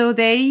 Although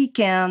they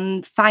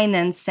can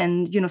finance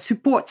and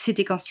support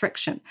city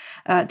construction,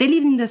 they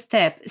live in the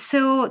steppe.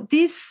 So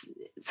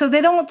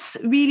they don't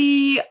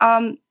really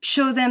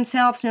show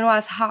themselves,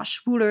 as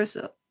harsh rulers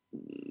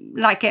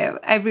like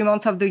every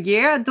month of the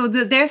year. Though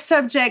their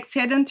subjects,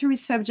 sedentary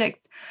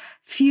subjects,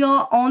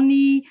 feel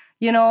only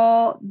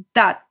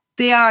that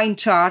they are in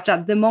charge,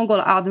 that the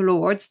Mongol are the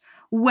lords,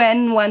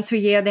 when once a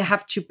year they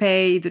have to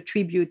pay the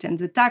tribute and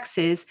the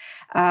taxes.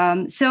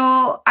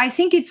 So I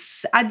think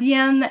it's at the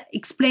end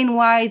explain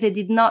why they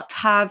did not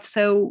have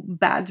so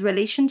bad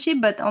relationship,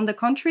 but on the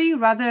contrary,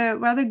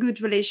 rather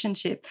good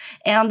relationship.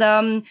 And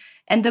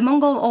the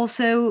Mongol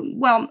also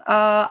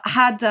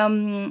had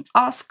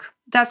asked.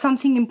 That's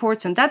something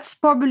important. That's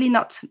probably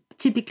not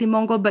typically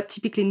Mongol, but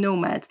typically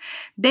nomad.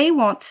 They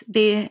want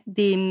their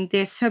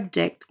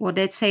subject, or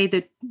let's say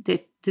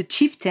the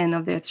chieftain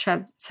of their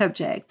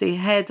subject, the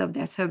head of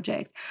their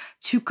subject,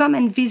 to come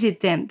and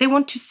visit them. They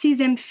want to see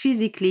them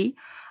physically,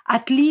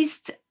 at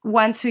least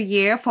once a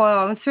year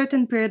for a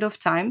certain period of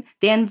time.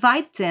 They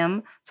invite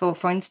them. So,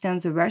 for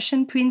instance, the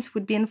Russian prince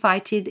would be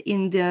invited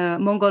in the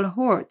Mongol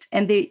horde,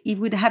 and he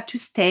would have to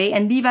stay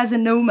and live as a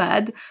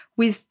nomad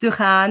with the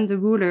Khan, the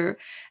ruler,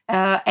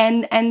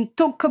 and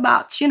talk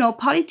about,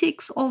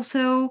 politics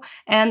also.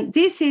 And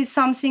this is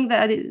something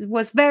that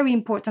was very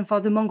important for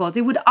the Mongols.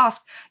 They would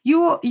ask,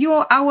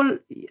 you're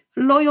our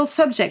loyal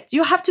subject.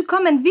 You have to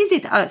come and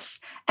visit us,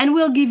 and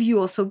we'll give you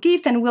also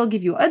gift, and we'll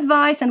give you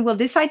advice, and we'll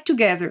decide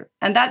together.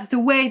 And that's the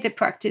way they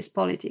practice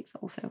politics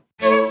also.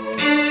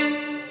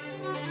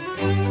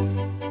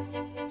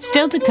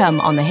 Still to come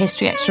on the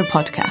History Extra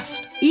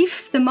podcast.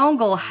 If the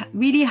Mongol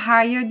really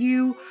hired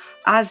you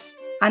as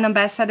an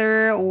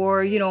ambassador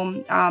or,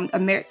 a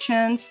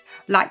merchant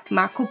like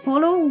Marco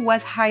Polo, who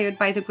was hired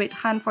by the Great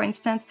Khan, for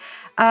instance,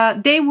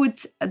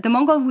 the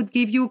Mongol would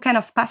give you kind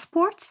of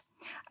passport.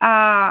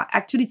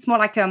 Actually, it's more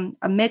like a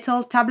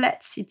metal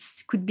tablet. It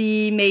could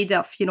be made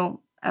of,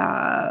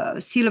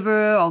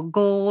 silver or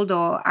gold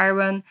or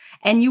iron,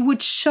 and you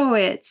would show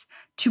it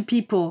to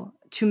people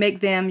to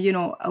make them,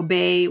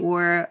 obey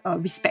or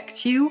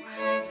respect you.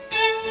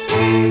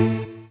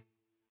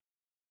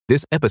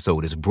 This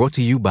episode is brought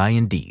to you by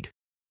Indeed.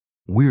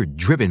 We're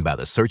driven by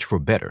the search for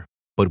better,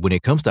 but when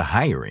it comes to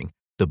hiring,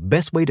 the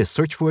best way to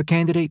search for a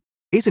candidate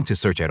isn't to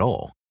search at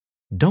all.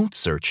 Don't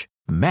search,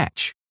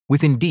 match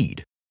with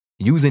Indeed.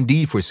 Use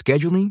Indeed for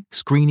scheduling,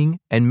 screening,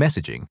 and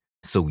messaging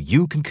so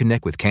you can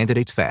connect with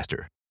candidates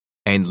faster.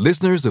 And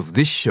listeners of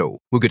this show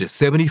will get a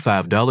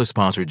 $75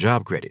 sponsored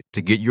job credit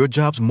to get your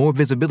jobs more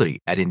visibility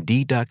at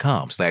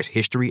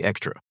Indeed.com/History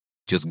Extra.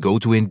 Just go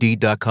to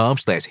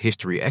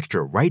Indeed.com/History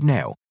Extra right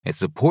now and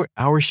support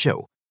our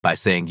show by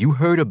saying you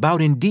heard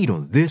about Indeed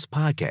on this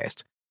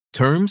podcast.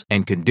 Terms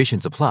and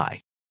conditions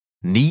apply.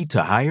 Need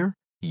to hire?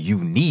 You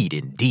need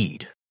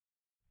Indeed.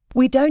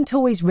 We don't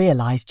always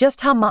realize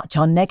just how much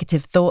our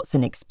negative thoughts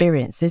and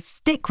experiences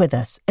stick with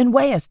us and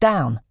weigh us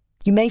down.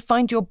 You may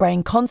find your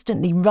brain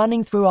constantly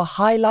running through a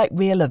highlight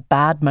reel of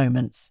bad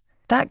moments.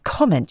 That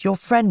comment your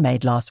friend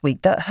made last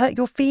week that hurt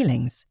your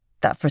feelings.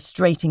 That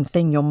frustrating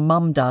thing your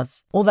mum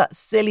does. Or that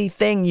silly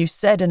thing you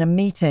said in a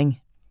meeting.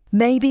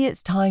 Maybe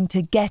it's time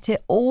to get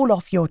it all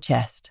off your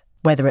chest.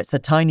 Whether it's a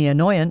tiny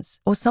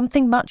annoyance or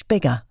something much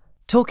bigger.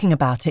 Talking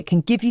about it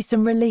can give you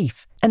some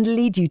relief and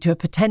lead you to a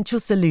potential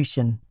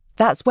solution.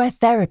 That's where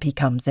therapy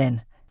comes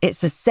in.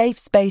 It's a safe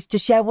space to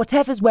share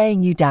whatever's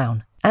weighing you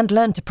down and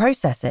learn to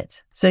process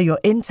it, so your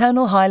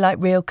internal highlight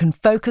reel can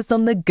focus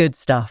on the good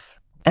stuff.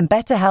 And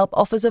BetterHelp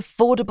offers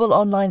affordable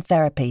online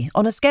therapy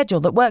on a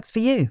schedule that works for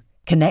you.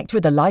 Connect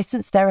with a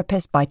licensed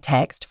therapist by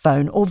text,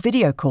 phone, or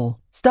video call.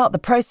 Start the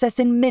process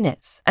in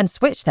minutes and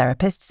switch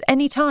therapists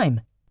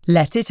anytime.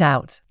 Let it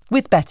out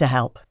with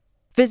BetterHelp.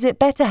 Visit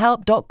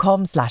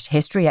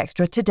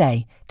betterhelp.com/historyextra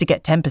today to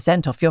get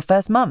 10% off your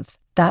first month.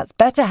 That's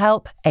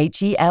BetterHelp,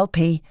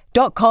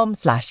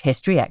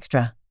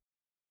 HELP.com/historyextra.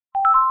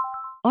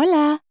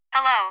 Hola.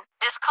 Hello,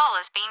 this call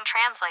is being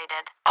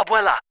translated.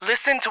 Abuela,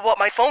 listen to what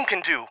my phone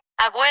can do.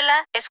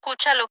 Abuela,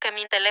 escucha lo que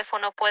mi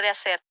teléfono puede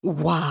hacer.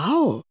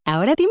 ¡Wow!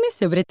 Ahora dime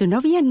sobre tu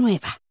novia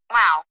nueva.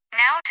 Wow,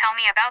 now tell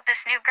me about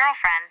this new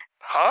girlfriend.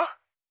 Huh?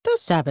 Tú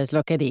sabes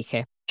lo que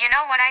dije. You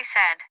know what I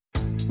said.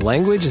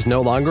 Language is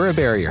no longer a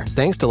barrier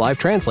thanks to Live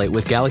Translate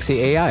with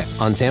Galaxy AI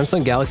on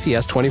Samsung Galaxy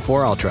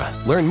S24 Ultra.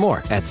 Learn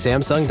more at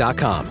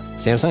Samsung.com.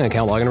 Samsung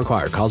account login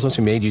required. Calls must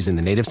be made using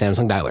the native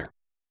Samsung dialer.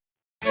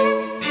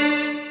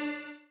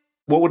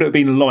 What would it have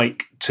been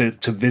like to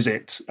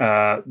visit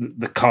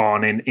the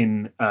Khan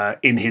in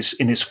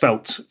his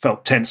felt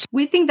tents?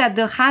 We think that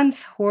the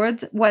Han's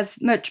horde was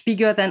much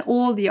bigger than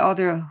all the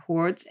other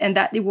hordes, and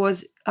that it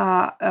was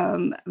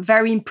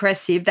very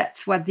impressive.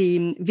 That's what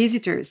the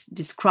visitors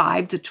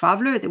described. The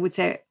traveler, they would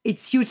say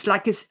it's huge,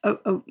 like a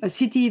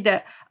city,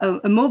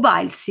 a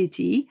mobile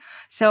city.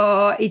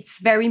 So it's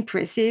very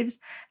impressive.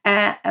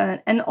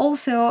 And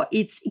also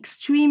it's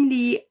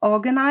extremely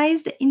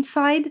organized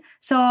inside.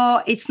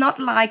 So it's not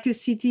like a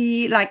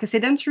city, like a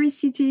sedentary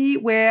city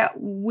where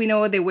we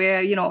know there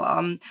were,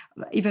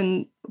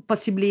 even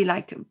possibly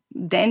like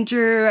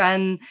danger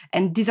and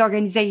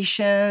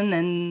disorganization.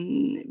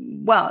 And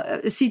well,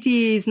 a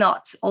city is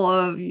not,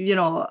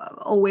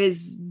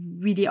 always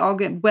really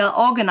well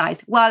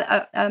organized. While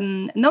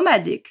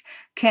nomadic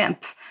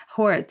camp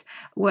horde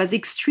was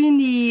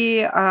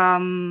extremely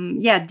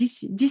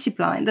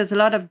disciplined. There's a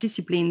lot of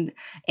discipline,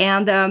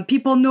 and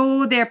people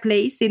know their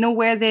place. They know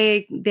where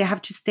they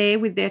have to stay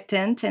with their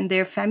tent and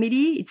their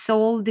family. It's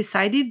all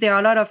decided. There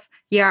are a lot of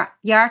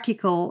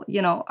hierarchical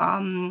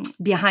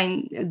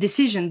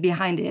decision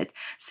behind it.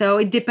 So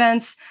it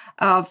depends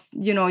of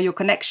your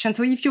connection.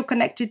 So if you're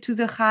connected to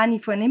the Khan,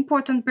 if you're an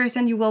important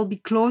person, you will be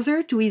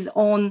closer to his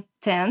own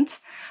tent.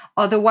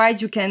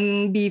 Otherwise you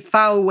can be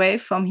far away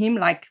from him,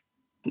 like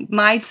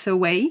miles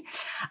away.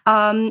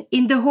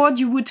 In the horde,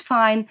 you would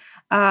find,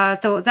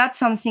 so that's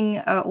something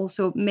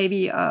also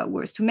maybe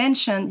worth to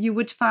mention, you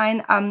would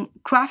find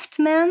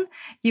craftsmen,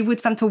 you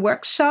would find a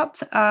workshop,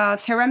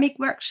 ceramic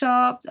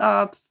workshop,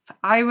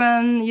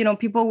 iron,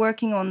 people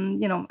working on,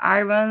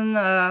 iron,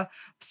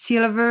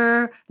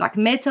 silver, like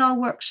metal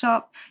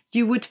workshop.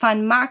 You would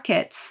find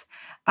markets.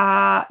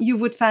 You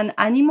would find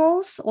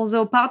animals,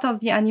 although part of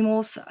the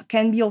animals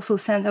can be also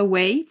sent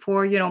away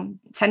for,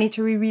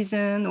 sanitary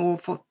reason or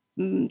for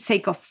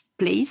sake of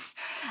place.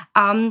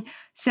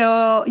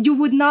 So you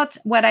would not,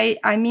 what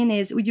I mean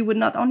is you would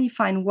not only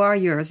find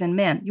warriors and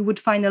men, you would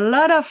find a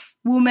lot of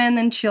women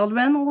and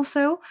children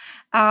also.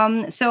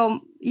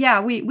 So yeah,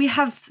 we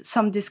have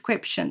some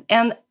description.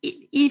 And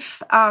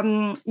if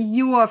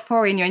you are a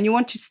foreigner and you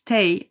want to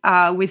stay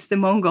with the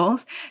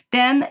Mongols,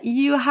 then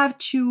you have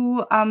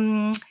to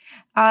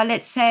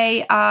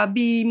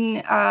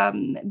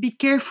be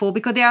careful,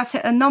 because there are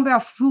a number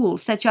of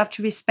rules that you have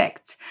to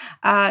respect.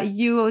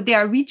 There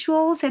are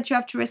rituals that you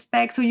have to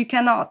respect, so you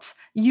cannot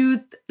use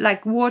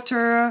like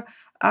water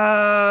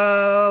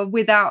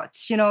without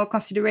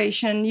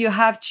consideration. You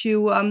have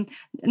to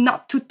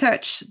not to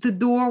touch the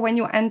door when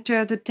you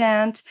enter the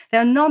tent. There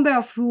are a number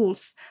of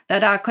rules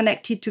that are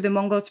connected to the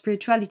Mongol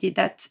spirituality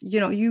that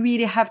you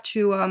really have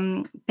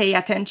to pay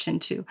attention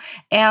to,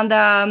 and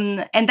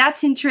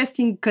that's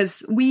interesting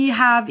because we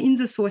have in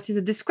the sources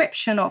a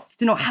description of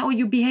how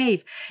you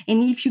behave,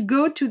 and if you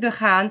go to the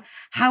Khan,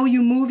 how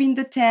you move in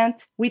the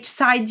tent, which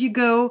side you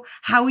go,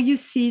 how you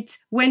sit,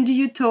 when do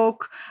you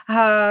talk,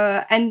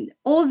 and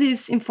all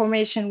this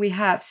information we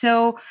have.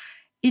 So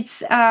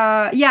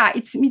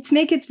it's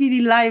make it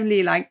really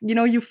lively. Like,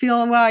 you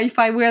feel, well, if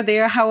I were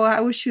there,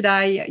 how should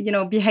I,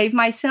 behave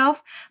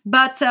myself?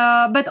 But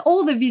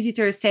all the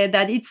visitors said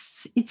that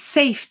it's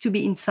safe to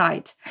be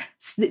inside.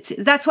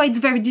 That's why it's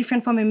very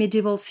different from a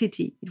medieval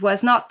city. It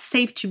was not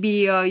safe to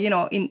be,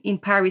 in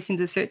Paris in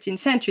the 13th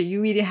century.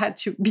 You really had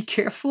to be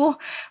careful,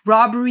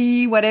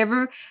 robbery,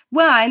 whatever.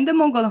 Well, in the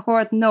Mongol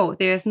horde, no,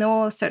 there's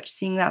no such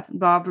thing that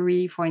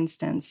robbery, for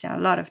instance, a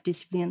lot of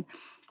discipline.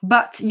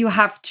 But you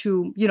have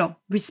to,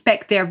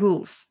 respect their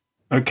rules.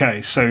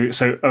 Okay, so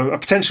a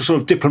potential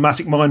sort of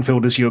diplomatic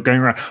minefield as you're going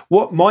around.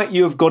 What might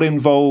you have got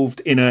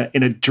involved in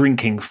a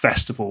drinking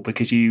festival?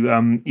 Because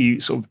you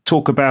sort of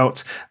talk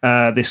about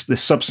this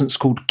substance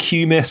called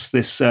kumis,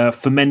 this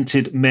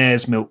fermented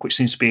mare's milk, which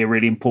seems to be a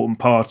really important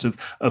part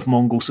of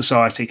Mongol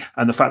society,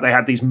 and the fact they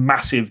had these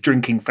massive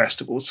drinking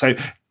festivals. So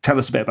tell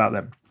us a bit about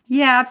them.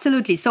 Yeah,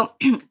 absolutely. So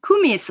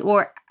kumis,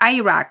 or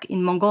ayrak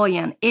in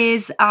Mongolian,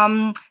 is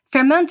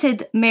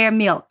fermented mare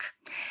milk.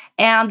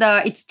 And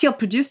it's still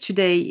produced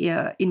today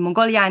in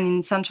Mongolia and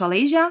in Central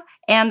Asia.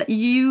 And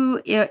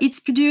it's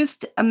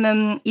produced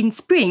in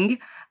spring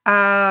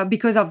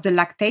because of the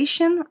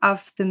lactation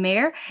of the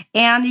mare.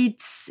 And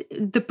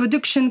the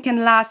production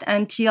can last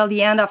until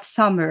the end of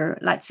summer,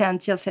 let's say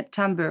until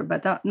September,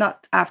 but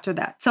not after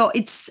that. So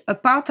it's a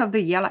part of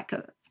the year, like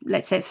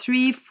let's say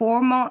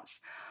 3-4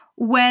 months,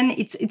 when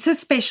it's a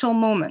special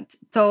moment.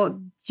 So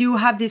you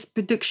have this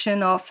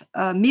production of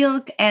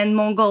milk, and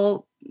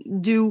Mongol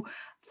do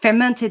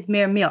fermented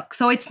mare milk.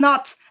 So it's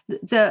not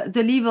the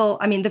level,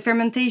 the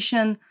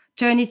fermentation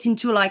turn it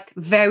into like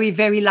very,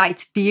 very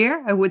light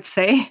beer, I would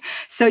say.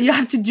 So you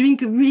have to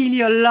drink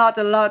really a lot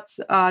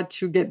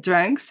to get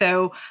drunk.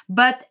 So,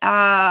 but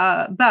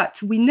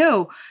we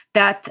know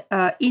that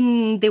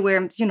there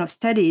were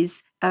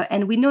studies,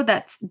 and we know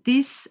that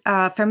this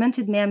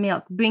fermented mare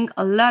milk bring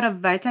a lot of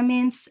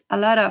vitamins, a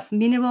lot of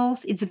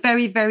minerals. It's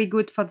very, very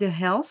good for the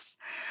health.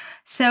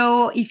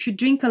 So if you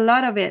drink a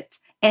lot of it,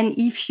 and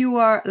if you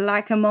are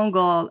like a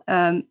Mongol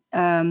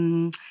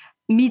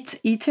meat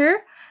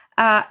eater,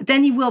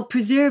 then it will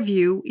preserve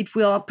you. It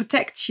will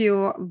protect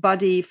your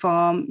body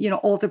from,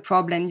 all the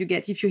problem you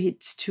get if you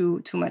eat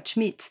too much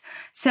meat.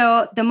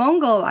 So the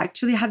Mongol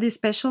actually have this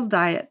special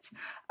diet.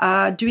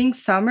 During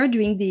summer,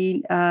 during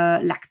the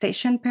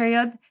lactation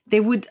period,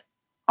 they would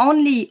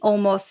only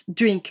almost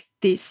drink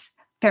this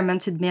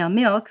fermented mare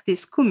milk,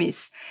 this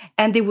kumis,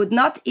 and they would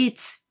not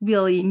eat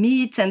really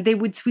meat, and it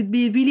would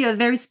be really a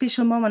very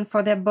special moment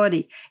for their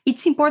body.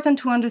 It's important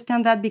to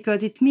understand that,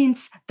 because it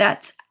means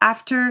that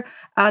after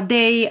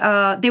they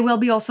will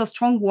be also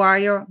strong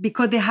warrior,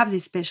 because they have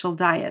this special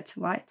diet,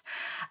 right?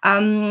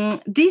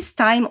 This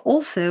time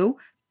also,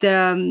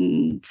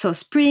 so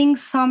spring,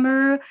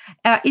 summer,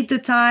 at the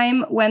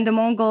time when the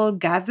Mongol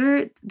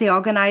gathered, they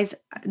organize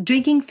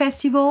drinking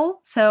festival,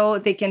 so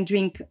they can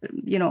drink,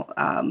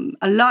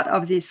 a lot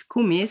of this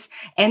kumis.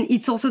 And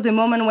it's also the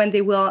moment when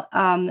they will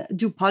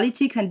do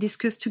politics and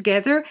discuss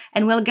together,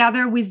 and will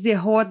gather with the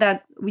horde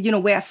that,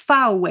 were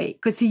far away,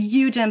 because it's a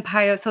huge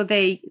empire. So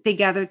they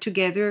gather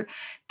together.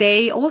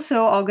 They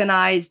also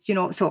organized,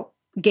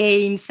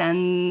 games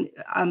and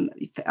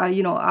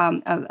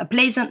a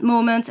pleasant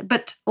moment,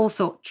 but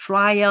also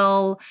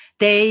trial.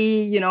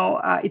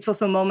 It's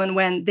also a moment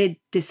when they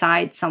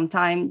decide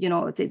sometime,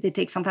 they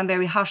take sometimes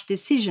very harsh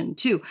decision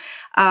too.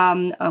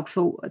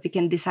 So they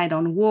can decide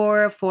on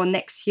war for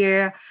next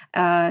year.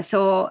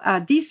 So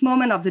this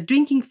moment of the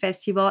drinking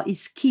festival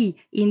is key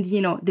in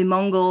the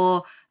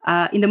Mongol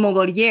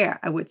year,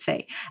 I would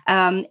say.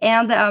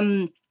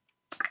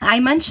 I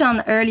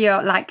mentioned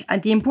earlier,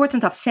 the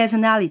importance of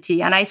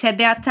seasonality, and I said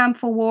there are time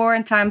for war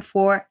and time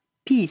for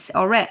peace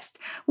or rest.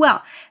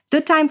 Well,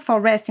 the time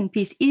for rest and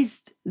peace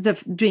is the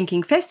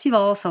drinking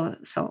festival.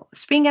 So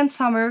spring and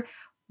summer.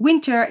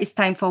 Winter is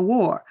time for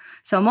war.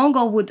 So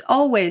Mongol would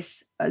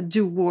always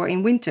do war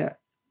in winter,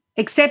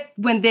 except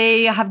when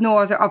they have no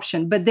other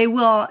option. But they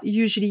will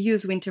usually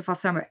use winter for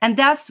summer, and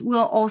that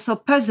will also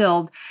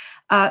puzzle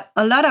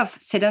a lot of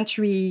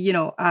sedentary,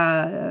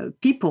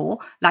 people,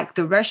 like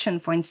the Russian,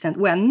 for instance,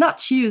 were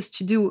not used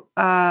to do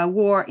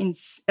war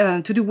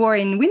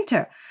in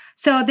winter.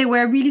 So they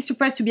were really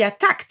surprised to be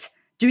attacked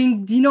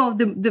during,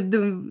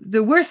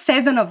 the worst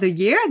season of the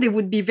year. They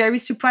would be very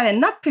surprised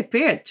and not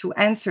prepared to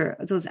answer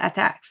those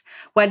attacks.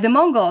 While the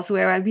Mongols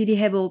were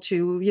really able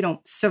to,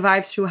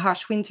 survive through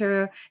harsh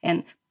winter.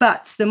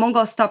 But the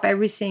Mongols stop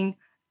everything,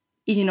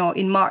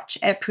 in March,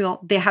 April.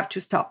 They have to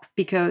stop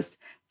because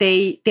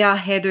they are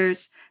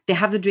headers. They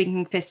have the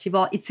drinking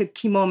festival. It's a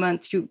key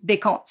moment. They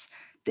can't,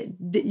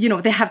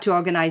 they have to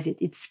organize it.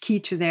 It's key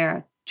to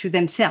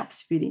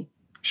themselves, really.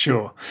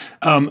 Sure.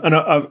 And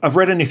I've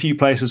read in a few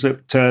places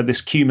that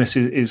this kumis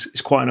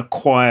is quite an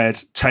acquired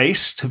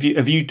taste.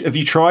 Have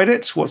you tried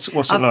it? What's it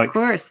like? Of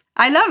course.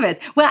 I love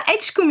it. Well,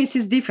 each kumis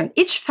is different.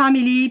 Each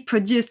family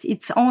produced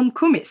its own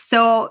kumis.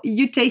 So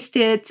you taste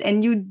it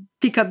and you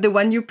pick up the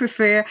one you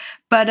prefer.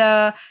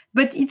 But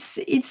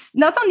it's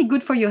not only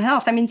good for your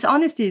health. I mean,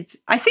 honestly,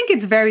 I think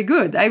it's very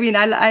good. I mean,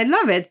 I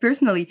love it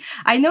personally.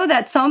 I know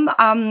that some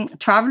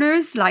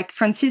travelers, like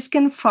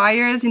Franciscan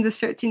friars in the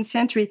 13th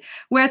century,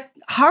 were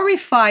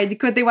horrified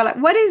because they were like,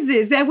 "What is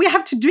this? And we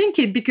have to drink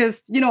it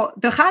because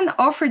the Khan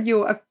offered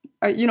you a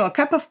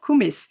cup of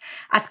kumis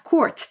at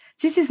court.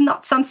 This is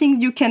not something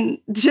you can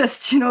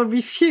just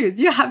refuse.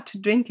 You have to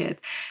drink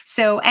it."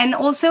 So, and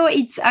also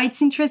it's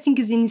interesting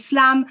because in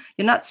Islam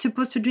you're not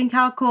supposed to drink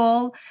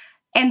alcohol,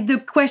 and the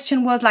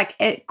question was like,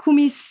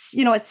 kumis,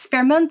 it's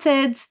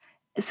fermented.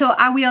 So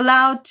are we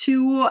allowed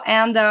to?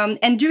 And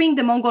during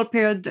the Mongol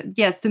period,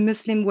 yes, the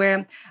Muslims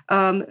were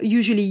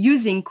usually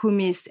using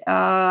kumis,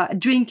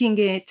 drinking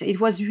it. It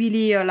was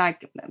really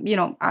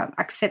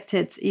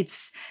accepted.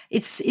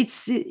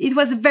 It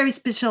was a very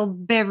special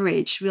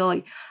beverage,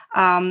 really.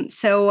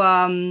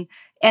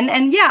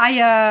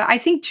 I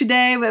think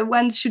today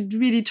one should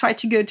really try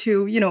to go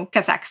to,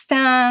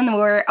 Kazakhstan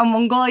or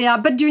Mongolia.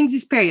 But during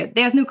this period,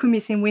 there's no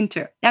kumis in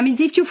winter. I mean,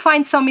 if you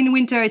find some in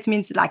winter, it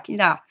means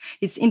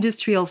it's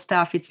industrial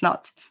stuff. It's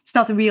not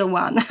a real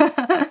one.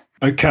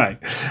 Okay.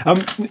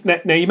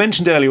 Now you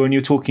mentioned earlier when you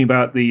were talking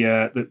about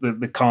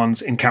the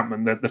Khan's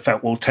encampment, the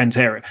Feldwald tent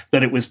area,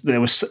 that it was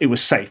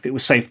safe. It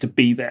was safe to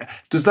be there.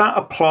 Does that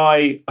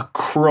apply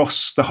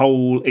across the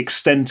whole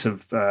extent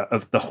of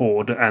the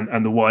Horde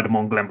and the wider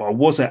Mongol Empire?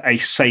 Was it a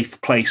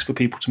safe place for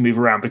people to move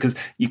around? Because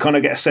you kind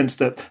of get a sense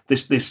that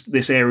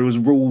this area was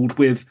ruled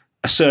with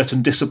a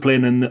certain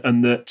discipline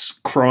and that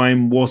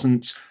crime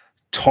wasn't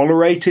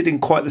tolerated in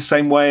quite the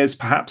same way as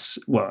perhaps,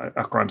 well,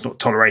 crime's not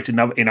tolerated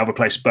in other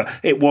places, but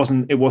it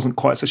wasn't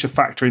quite such a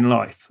factor in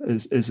life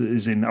as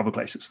in other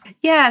places.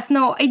 Yes,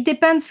 no, it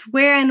depends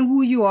where and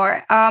who you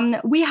are.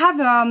 We have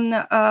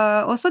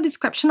also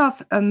description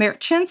of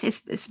merchants,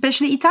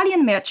 especially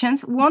Italian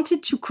merchants,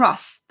 wanted to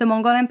cross the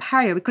Mongol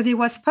Empire because it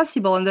was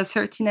possible in the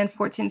 13th and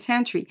 14th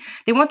century.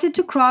 They wanted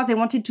to cross, they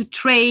wanted to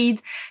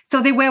trade,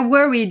 so they were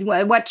worried,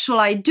 well, what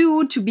shall I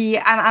do to be,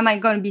 am I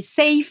going to be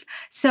safe?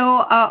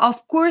 So,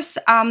 of course,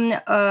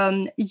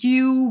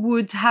 you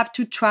would have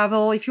to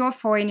travel. If you're a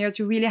foreigner,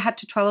 you really had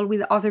to travel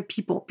with other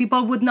people. You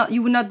would not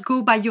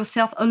go by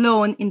yourself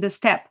alone in the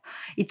steppe.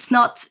 It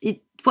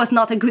was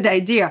not a good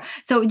idea.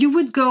 So you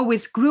would go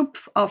with group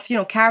of,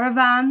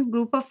 caravan,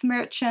 group of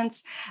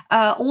merchants.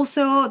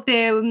 Also,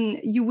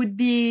 you would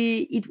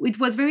be, it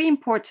was very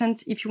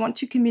important if you want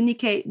to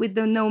communicate with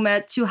the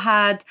nomad to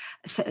had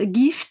a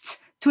gift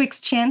to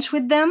exchange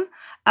with them.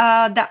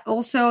 That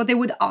also they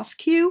would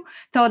ask you.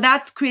 So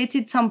that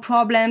created some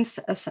problems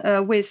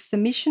with the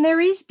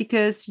missionaries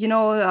because,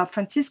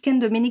 Franciscan,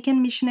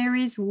 Dominican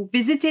missionaries who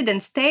visited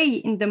and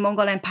stayed in the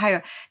Mongol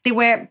Empire, they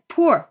were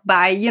poor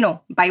by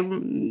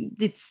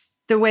it's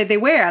the way they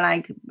were,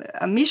 like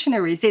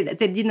missionaries. They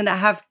didn't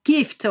have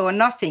gift or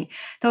nothing.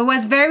 So it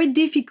was very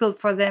difficult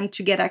for them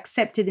to get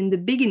accepted in the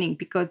beginning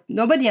because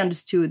nobody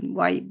understood who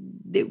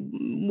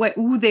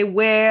they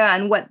were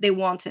and what they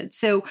wanted.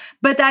 So,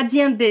 but at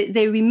the end,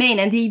 they remained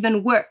and they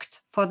even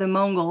worked for the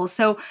Mongols.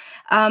 So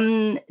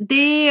the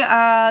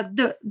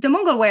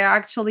Mongols were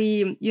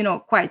actually,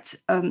 quite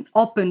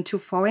open to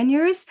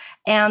foreigners.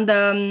 And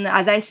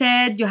as I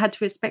said, you had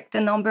to respect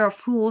a number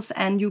of rules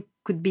and you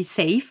could be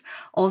safe.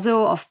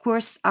 Although, of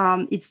course,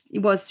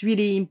 it was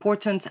really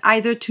important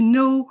either to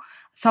know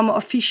some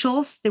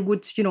officials, they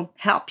would,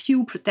 help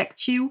you,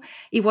 protect you.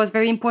 It was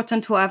very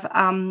important to have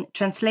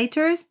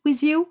translators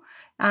with you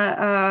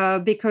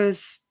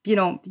because,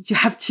 you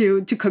have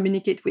to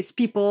communicate with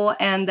people.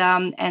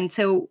 And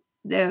so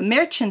the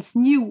merchants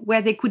knew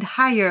where they could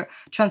hire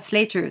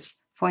translators,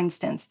 for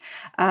instance.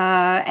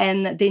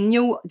 And they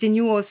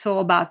knew also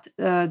about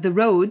the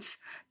roads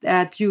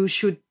that you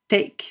should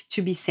take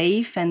to be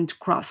safe and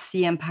cross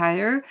the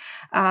empire.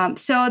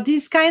 So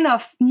this kind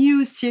of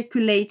news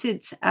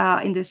circulated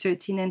in the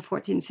 13th and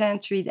 14th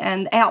century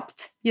and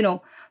helped,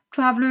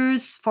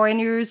 travelers,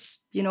 foreigners,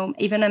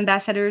 even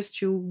ambassadors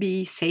to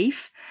be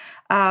safe.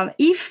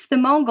 If the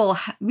Mongol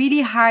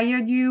really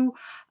hired you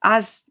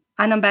as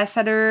an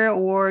ambassador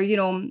or,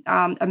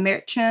 a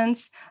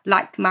merchant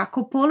like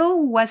Marco Polo,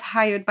 who was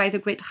hired by the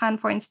Great Khan,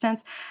 for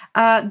instance,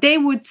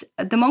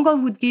 the Mongol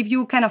would give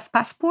you kind of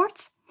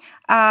passport.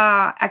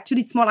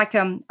 Actually, it's more like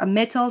a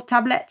metal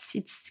tablet.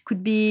 It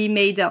could be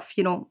made of,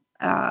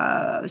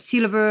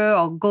 silver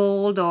or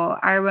gold or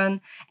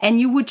iron,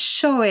 and you would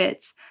show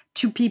it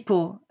to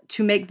people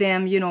to make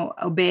them,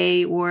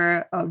 obey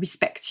or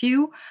respect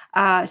you.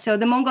 So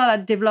the Mongol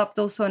had developed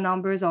also a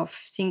number of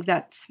things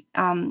that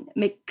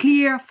make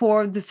clear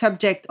for the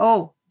subject,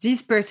 oh,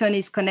 this person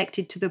is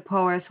connected to the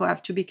power, so I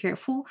have to be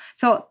careful.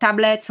 So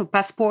tablets or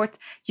passport,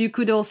 you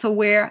could also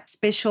wear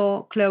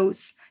special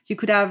clothes. You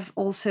could have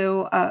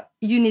also,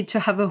 you need to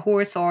have a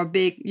horse or a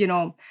big,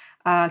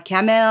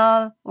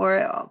 camel,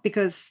 or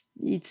because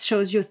it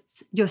shows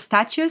your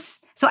status.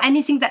 So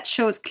anything that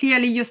shows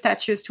clearly your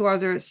status to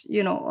others,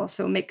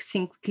 also makes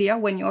things clear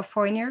when you're a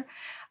foreigner.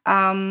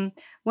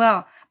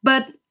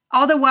 But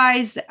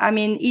otherwise,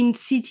 in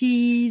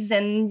cities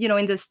and,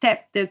 in the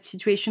steppe, the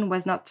situation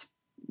was not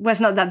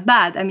that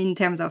bad. In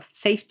terms of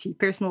safety,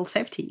 personal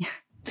safety.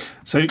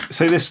 So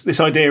this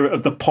idea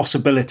of the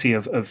possibility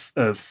of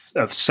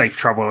safe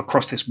travel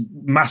across this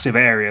massive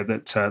area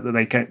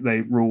that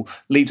they rule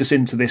leads us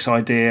into this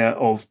idea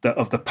of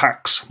the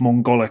Pax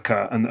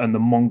Mongolica and the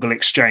Mongol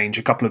exchange.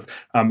 A couple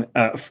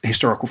of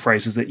historical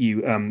phrases that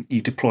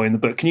you deploy in the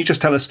book. Can you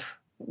just tell us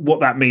what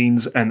that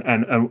means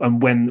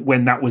and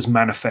when that was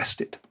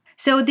manifested?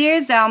 So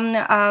there's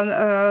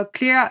a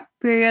clear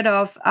period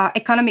of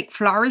economic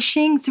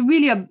flourishing. It's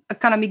really an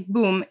economic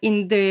boom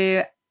in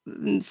the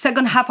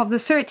second half of the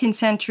 13th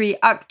century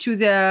up to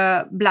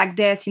the Black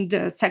Death in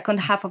the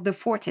second half of the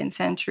 14th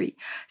century.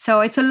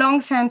 So it's a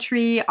long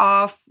century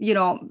of,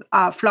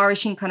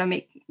 flourishing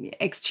economic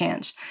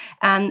exchange.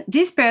 And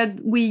this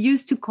period, we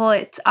used to call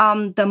it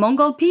the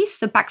Mongol Peace,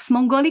 the Pax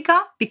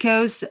Mongolica,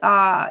 because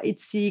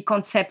the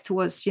concept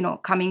was,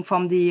 coming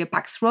from the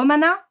Pax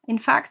Romana, in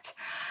fact.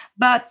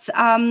 But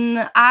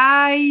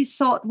I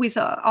thought with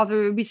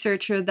other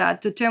researchers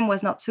that the term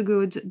was not so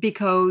good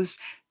because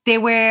they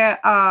were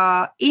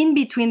in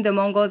between the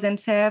Mongols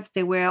themselves.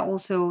 There were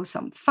also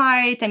some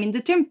fight.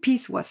 The term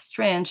peace was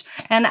strange.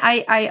 And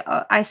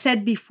I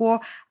said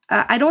before,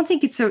 I don't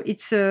think it's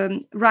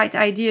a right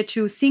idea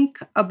to think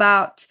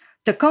about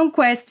the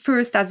conquest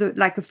first as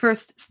a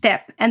first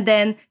step, and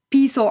then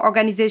peace or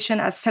organization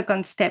as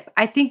second step.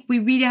 I think we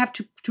really have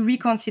to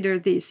reconsider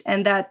this,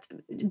 and that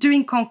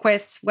during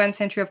conquests, 1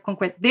 century of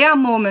conquest, there are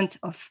moments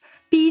of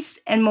peace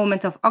and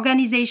moments of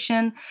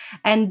organization,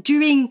 and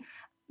during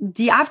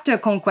the after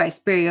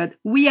conquest period,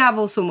 we have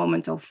also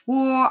moments of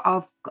war,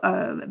 of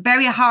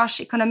very harsh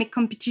economic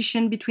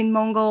competition between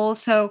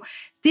Mongols. So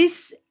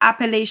this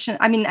appellation,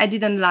 I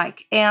didn't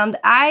like. And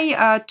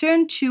I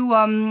turned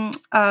to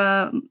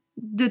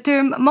the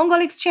term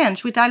Mongol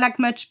exchange, which I like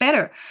much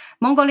better.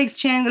 Mongol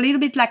exchange, a little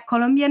bit like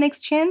Colombian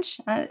exchange.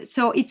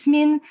 So it's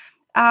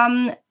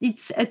a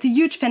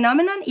huge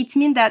phenomenon. It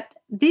means that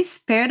this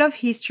period of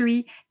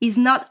history is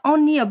not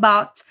only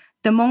about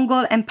the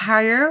Mongol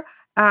Empire,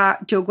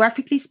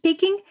 geographically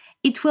speaking,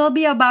 it will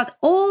be about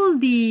all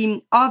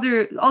the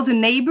other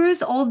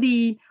neighbors, all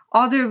the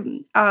other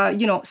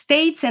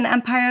states and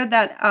empire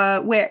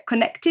that were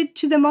connected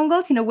to the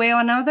Mongols in a way or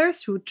another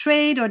through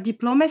trade or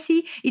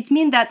diplomacy. It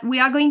means that we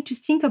are going to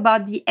think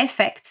about the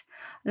effect,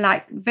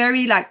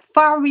 very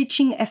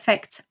far-reaching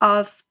effect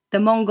of the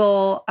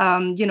Mongol,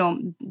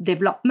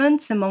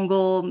 developments, the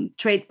Mongol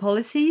trade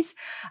policies.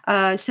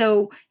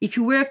 So if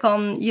you work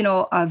on,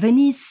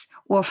 Venice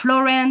or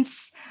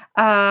Florence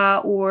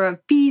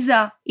or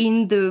Pisa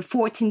in the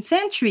 14th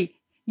century,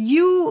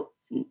 you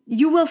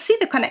will see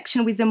the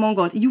connection with the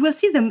Mongols. You will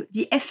see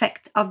the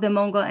effect of the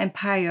Mongol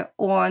Empire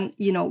on,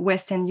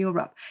 Western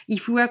Europe.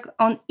 If you work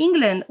on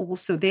England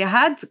also, they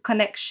had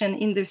connection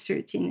in the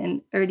 13th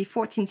and early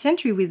 14th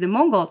century with the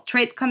Mongol,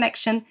 trade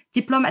connection,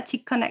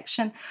 diplomatic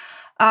connection.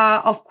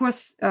 Of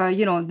course,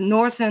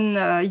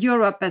 Northern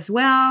Europe as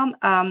well.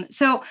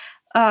 So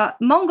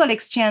Mongol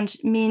exchange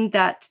means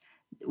that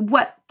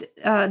what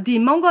the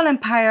Mongol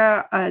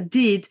Empire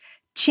did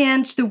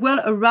changed the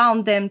world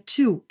around them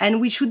too. And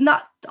we should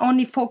not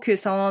only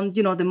focus on,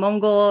 the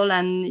Mongol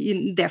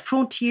and their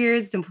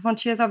frontiers, the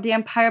frontiers of the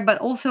empire, but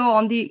also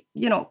on the,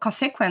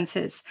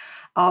 consequences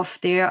of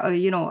their,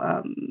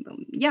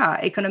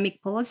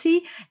 economic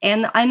policy.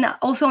 And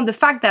also on the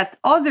fact that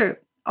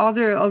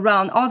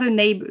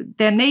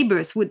their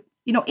neighbors would,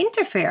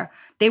 interfere.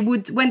 They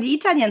would, when the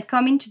Italians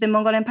come into the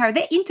Mongol Empire,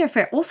 they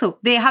interfere also.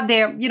 They have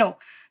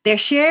their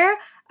share.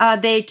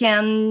 They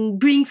can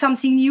bring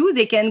something new.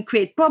 They can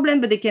create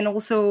problems, but they can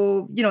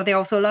also, there are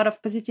also a lot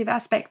of positive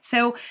aspects.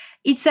 So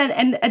it's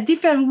a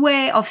different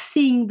way of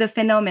seeing the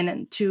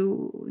phenomenon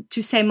to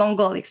say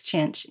Mongol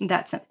exchange in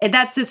that sense. And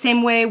that's the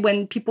same way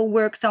when people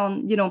worked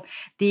on,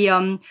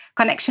 the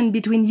connection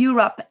between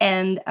Europe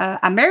and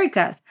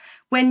Americas.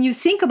 When you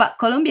think about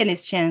Colombian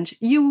exchange,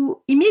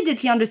 you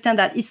immediately understand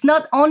that it's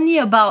not only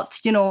about,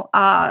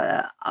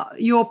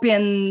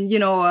 European,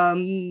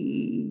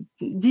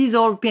 these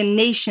European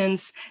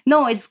nations.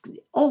 No, it's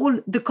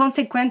all the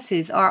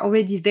consequences are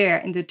already there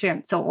in the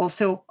term. So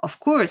also, of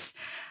course,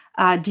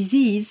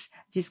 disease,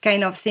 this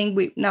kind of thing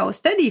we now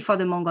study for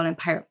the Mongol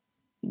Empire.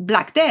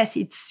 Black Death,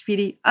 it's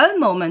really a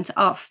moment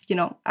of,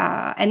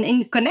 and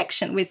in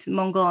connection with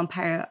Mongol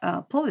Empire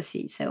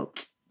policy. So.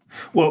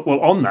 Well,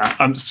 on that,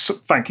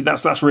 thank you.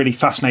 That's a really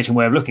fascinating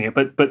way of looking at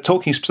it. But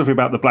talking specifically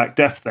about the Black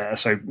Death there,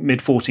 so mid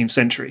 14th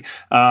century,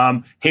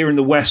 here in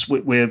the West,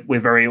 we're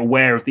very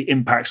aware of the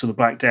impacts of the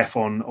Black Death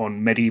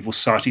on medieval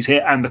societies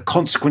here and the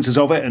consequences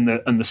of it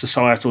and the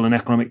societal and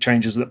economic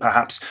changes that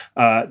perhaps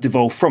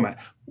devolved from it.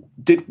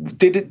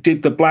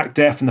 Did the Black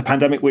Death and the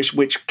pandemic,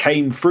 which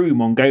came through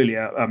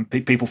Mongolia,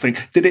 people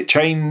think, did it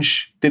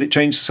change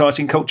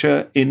society and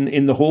culture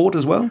in the Horde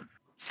as well?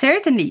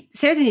 Certainly.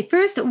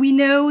 First, we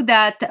know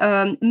that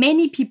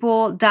many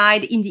people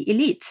died in the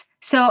elite.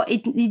 So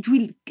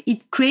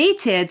it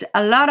created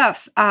a lot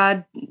of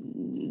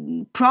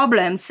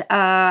problems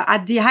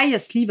at the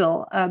highest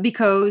level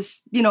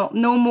because no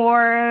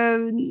more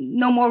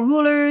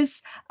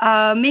rulers.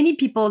 Many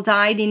people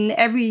died in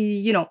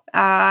every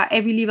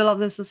level of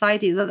the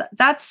society.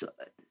 That's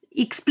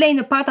explain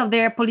a part of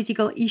their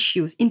political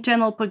issues,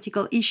 internal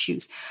political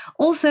issues.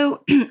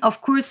 Also,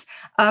 of course,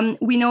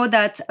 we know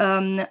that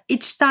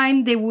each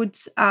time they would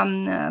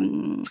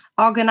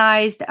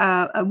organize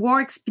a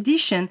war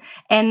expedition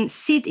and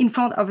sit in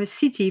front of a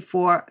city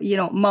for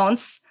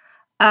months,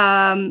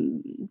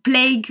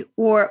 plague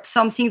or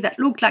something that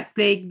looked like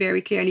plague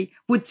very clearly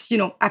would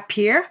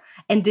appear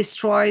and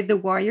destroy the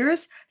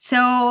warriors.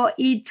 So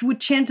it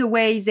would change the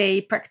way they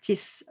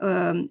practice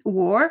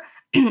war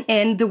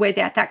and the way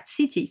they attacked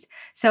cities.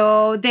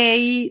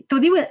 It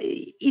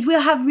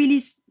will have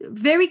really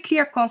very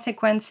clear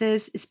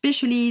consequences,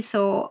 especially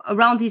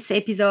around this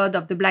episode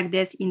of the Black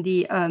Death in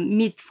the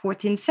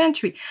mid-14th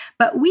century.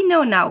 But we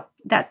know now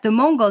that the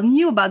Mongol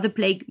knew about the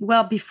plague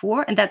well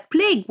before, and that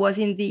plague was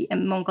in the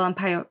Mongol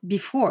Empire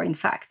before, in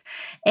fact,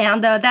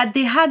 and that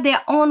they had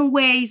their own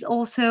ways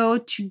also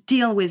to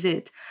deal with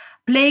it.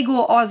 Plague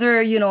or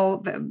other,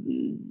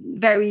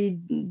 very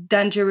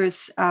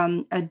dangerous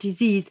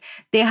disease,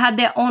 they had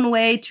their own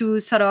way to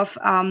sort of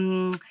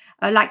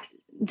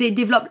they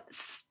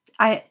developed.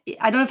 I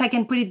don't know if I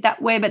can put it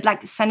that way, but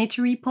like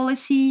sanitary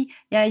policy.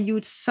 Yeah,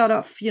 you sort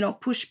of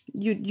push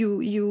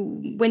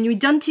you when you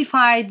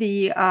identify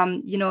the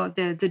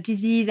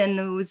disease and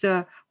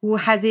who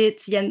has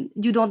it, and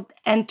you don't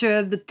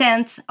enter the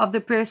tent of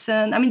the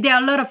person. I mean, there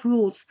are a lot of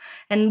rules,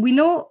 and we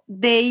know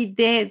they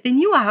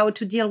knew how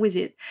to deal with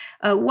it.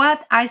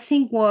 What I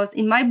think was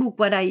in my book,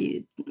 what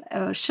I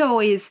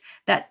show is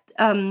that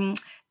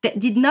they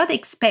did not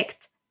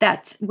expect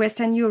that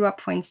Western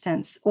Europe, for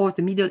instance, or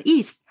the Middle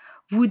East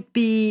would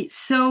be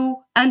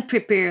so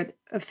unprepared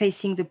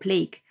facing the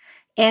plague.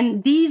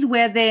 And these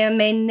were their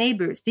main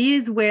neighbors.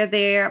 These were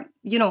their,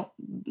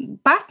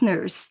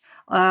 partners.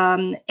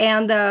 And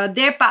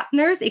their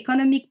partners,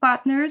 economic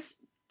partners,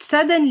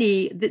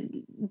 suddenly,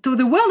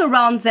 the world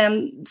around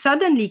them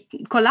suddenly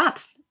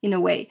collapsed in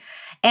a way.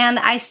 And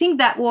I think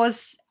that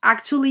was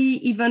actually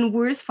even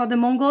worse for the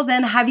Mongol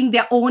than having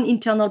their own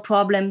internal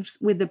problems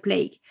with the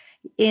plague.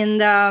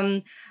 And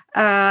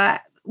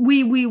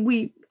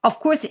we of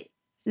course,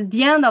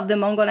 the end of the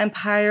Mongol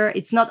Empire,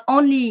 it's not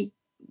only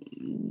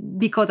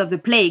because of the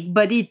plague,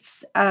 but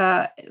it's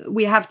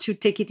we have to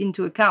take it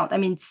into account. I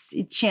mean,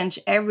 it changed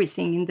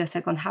everything in the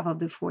second half of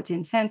the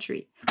 14th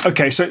century.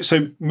 Okay, so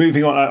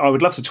moving on, I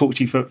would love to talk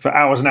to you for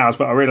hours and hours,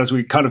 but I realise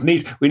we kind of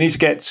need to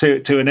get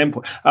to an end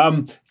point.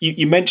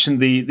 You mentioned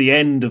the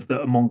end of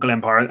the Mongol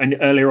Empire, and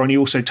earlier on you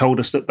also told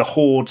us that the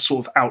Horde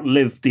sort of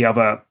outlived the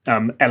other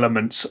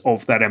elements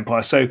of that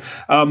empire. So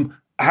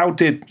how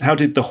did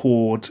the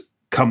Horde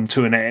come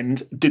to an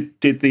end? Did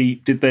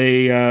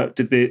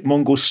the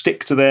Mongols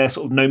stick to their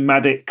sort of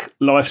nomadic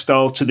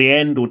lifestyle to the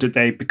end, or did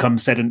they become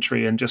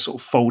sedentary and just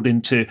sort of fold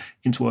into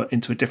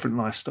a different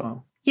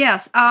lifestyle?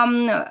 Yes.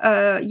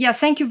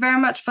 Thank you very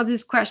much for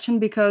this question,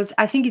 because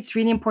I think it's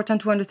really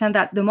important to understand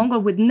that the Mongol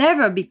would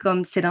never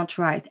become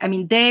sedentary. I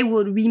mean, they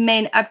would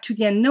remain up to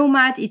their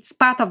nomad. It's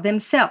part of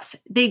themselves.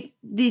 They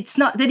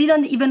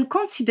didn't even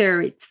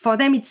consider it. For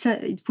them,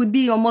 it would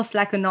be almost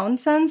like a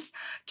nonsense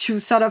to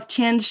sort of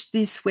change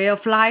this way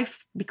of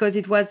life, because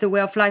it was the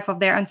way of life of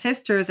their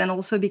ancestors, and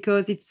also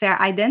because it's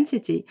their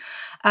identity.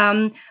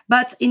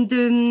 But in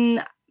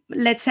the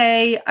let's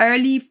say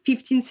early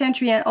 15th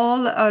century and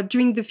all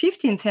during the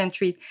 15th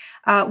century,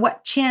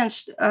 what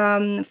changed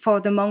for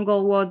the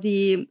Mongol was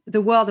the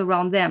world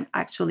around them,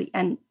 actually.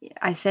 And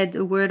I said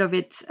a word of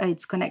it,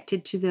 it's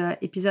connected to the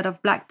episode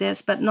of Black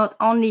Death, but not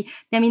only.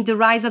 I mean, the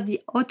rise of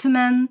the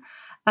Ottoman.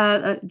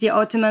 The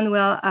Ottoman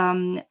will,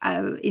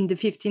 in the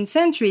 15th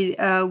century,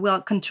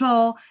 will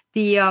control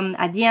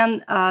at the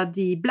end,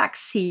 the Black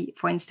Sea,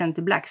 for instance.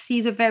 The Black Sea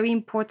is a very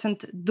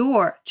important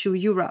door to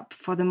Europe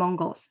for the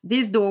Mongols.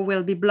 This door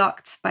will be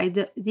blocked by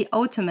the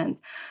Ottoman.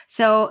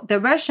 So the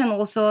Russian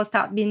also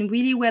start being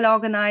really well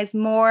organized,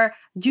 more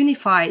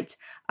unified.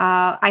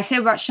 I say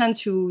Russian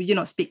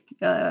to speak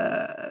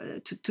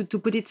to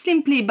put it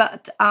simply,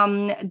 but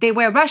they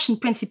were Russian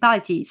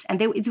principalities,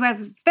 and it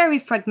was very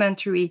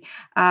fragmentary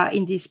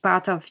in this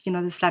part of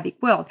the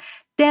Slavic world.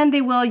 Then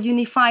they will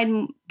unify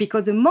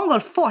because the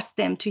Mongol forced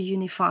them to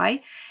unify.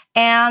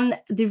 And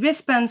the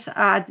response,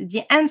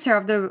 the answer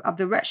of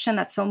the Russian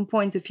at some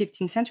point in the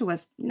 15th century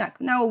was,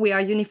 now we are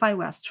unified,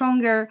 we are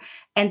stronger.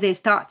 And they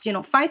start,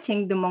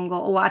 fighting the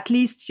Mongol, or at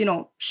least,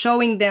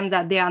 showing them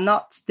that they are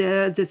not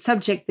the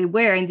subject they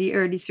were in the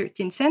early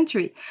 13th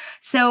century.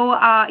 So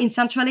in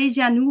Central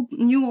Asia,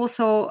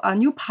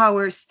 new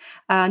powers,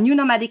 new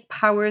nomadic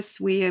powers.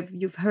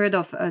 You've heard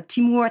of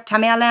Timur,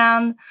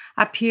 Tamerlan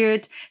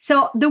appeared.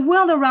 So the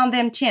world around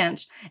them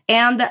changed.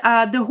 And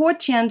the Horde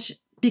changed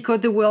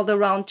because the world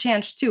around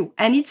changed too.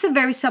 And it's a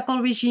very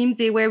supple regime.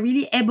 They were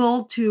really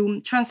able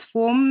to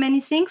transform many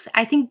things.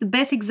 I think the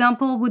best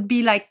example would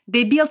be like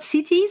they built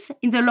cities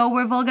in the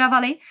lower Volga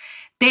Valley.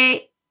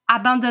 They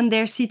abandoned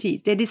their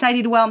cities. They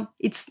decided, well,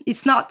 it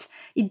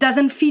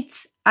doesn't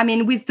fit. I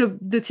mean, with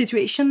the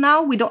situation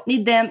now, we don't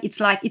need them.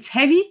 It's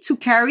heavy to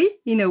carry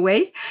in a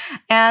way,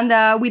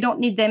 and we don't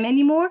need them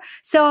anymore.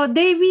 So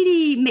they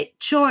really made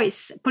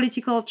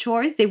political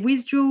choice. They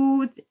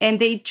withdrew and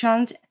they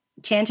changed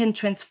and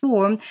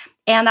transformed.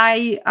 And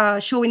I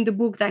show in the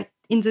book that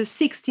in the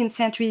 16th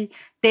century,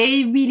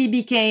 they really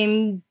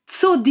became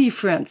so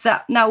different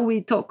that now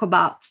we talk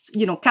about,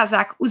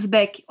 Kazakh,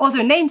 Uzbek,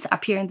 other names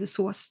appear in the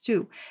source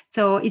too.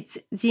 So it's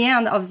the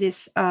end of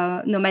this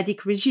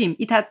nomadic regime.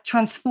 It had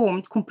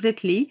transformed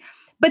completely,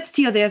 but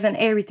still there's an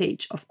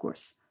heritage, of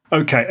course.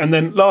 Okay, and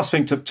then last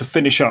thing to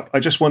finish up, I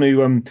just want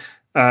to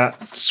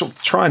sort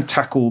of try and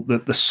tackle the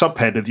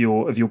subhead of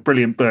your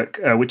brilliant book,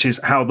 which is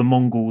how the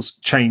Mongols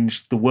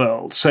changed the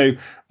world. So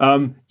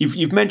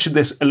you've mentioned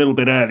this a little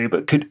bit earlier,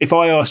 but if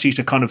I asked you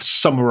to kind of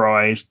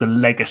summarize the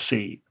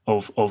legacy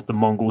of the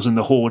Mongols and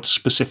the Horde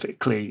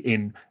specifically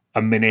in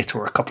a minute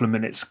or a couple of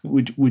minutes,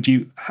 would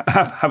you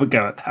have a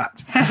go at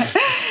that?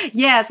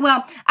 Yes,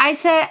 well,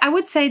 I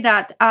would say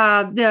that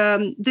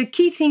the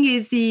key thing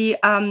is the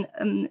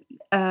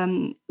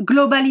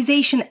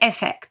globalization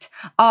effect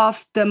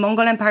of the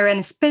Mongol Empire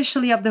and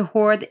especially of the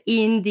Horde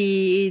in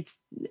the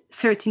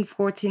 13th,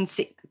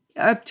 14th,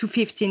 up to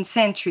 15th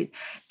century.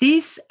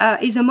 This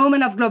is a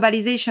moment of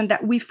globalization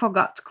that we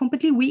forgot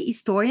completely. We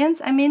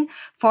historians,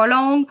 for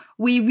long,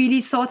 we really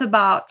thought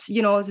about, the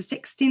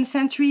 16th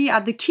century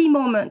as the key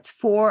moment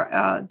for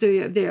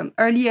the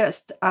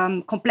earliest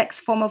complex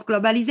form of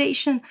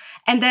globalization.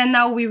 And then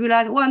now we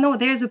realize, well, no,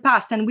 there's a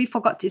past and we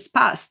forgot this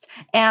past.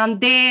 And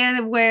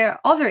there were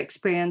other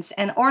experience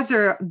and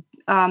other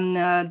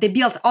they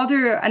built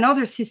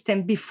another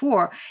system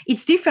before.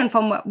 It's different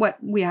from what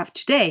we have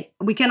today.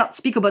 We cannot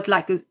speak about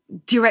like a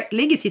direct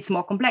legacy. It's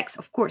more complex,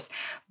 of course.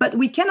 But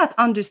we cannot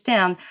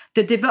understand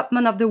the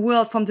development of the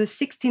world from the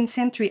 16th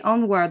century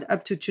onward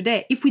up to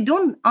today if we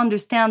don't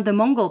understand the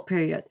Mongol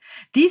period.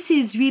 This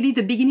is really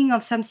the beginning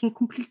of something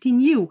completely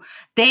new.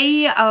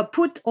 They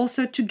put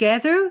also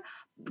together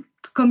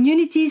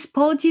communities,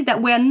 polities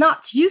that were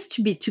not used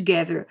to be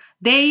together.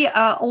 They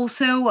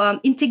also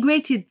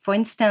integrated, for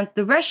instance,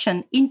 the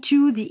Russian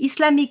into the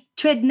Islamic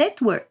trade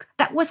network.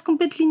 That was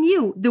completely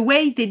new, the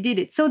way they did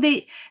it. So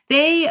they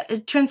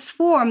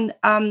transformed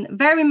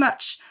very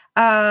much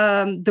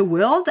the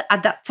world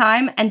at that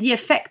time, and the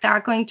effects are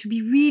going to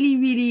be really,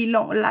 really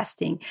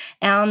long-lasting.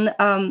 And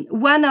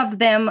one of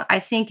them, I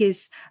think,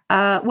 is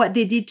what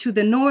they did to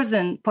the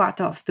northern part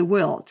of the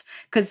world,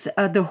 because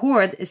the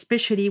Horde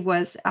especially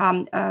was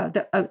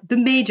the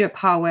major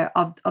power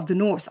of the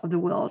north of the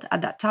world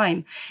at that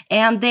time.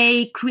 And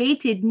they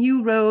created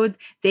new roads.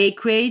 They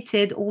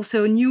created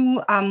also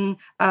new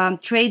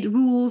trade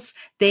rules.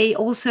 They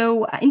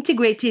also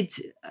integrated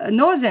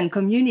northern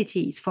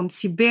communities from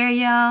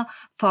Siberia,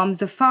 from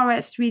the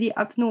forest really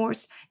up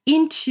north,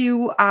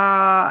 into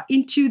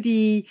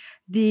the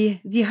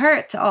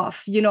heart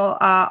of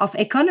of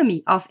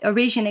economy, of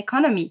Eurasian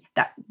economy,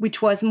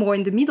 which was more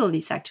in the Middle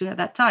East actually at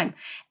that time.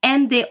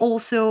 And they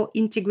also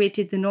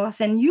integrated the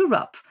Northern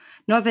Europe.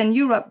 Northern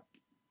Europe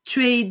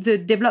trade, the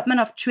development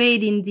of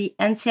trade in the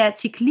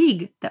Hanseatic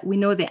League, that we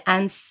know the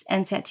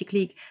Hanseatic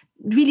League,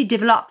 really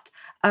developed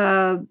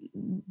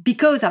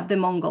because of the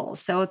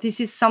Mongols. So this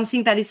is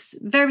something that is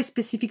very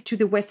specific to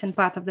the western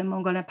part of the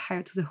Mongol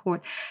Empire, to the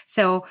Horde.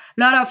 So a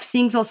lot of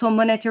things, also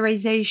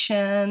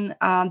monetarization.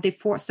 They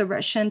forced the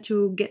Russian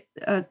to get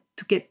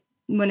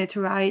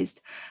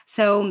monetarized.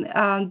 So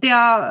there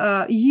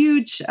are a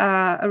huge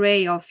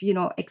array of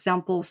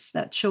examples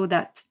that show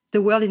that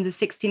the world in the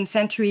 16th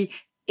century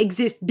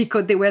exists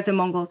because they were the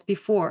Mongols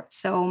before.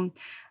 So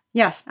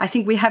yes, I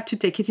think we have to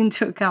take it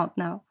into account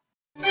now.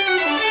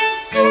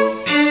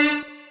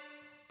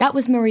 That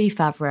was Marie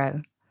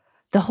Favreau.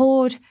 The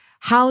Horde,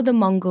 How the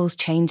Mongols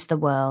Changed the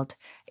World,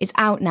 is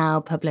out now,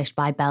 published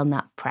by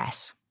Belknap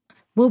Press.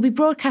 We'll be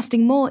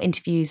broadcasting more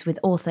interviews with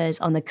authors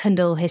on the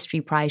Kundal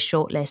History Prize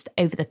shortlist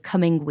over the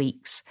coming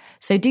weeks,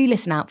 so do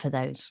listen out for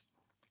those.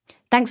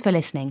 Thanks for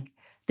listening.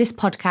 This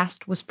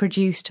podcast was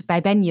produced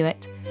by Ben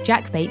Hewitt,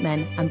 Jack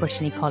Bateman and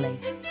Brittany Colley.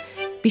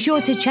 Be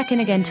sure to check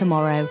in again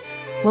tomorrow,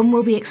 when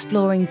we'll be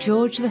exploring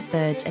George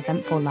III's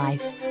eventful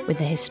life with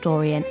the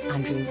historian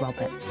Andrew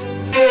Roberts.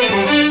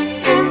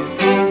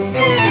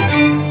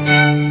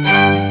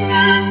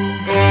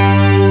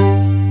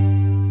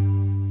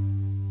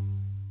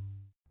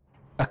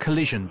 A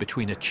collision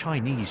between a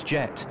Chinese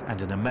jet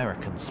and an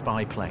American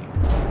spy plane.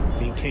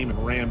 He came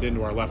and rammed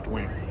into our left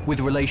wing.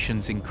 With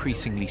relations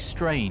increasingly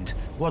strained,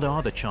 what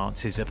are the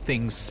chances of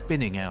things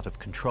spinning out of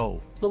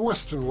control? The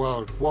Western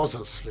world was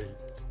asleep.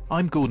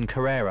 I'm Gordon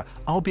Carrera.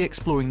 I'll be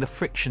exploring the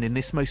friction in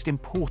this most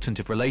important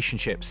of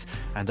relationships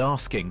and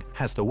asking,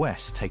 has the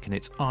West taken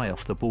its eye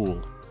off the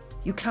ball?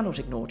 You cannot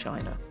ignore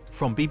China.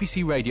 From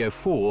BBC Radio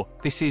 4,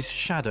 this is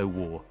Shadow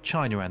War,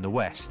 China and the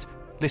West.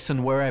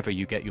 Listen wherever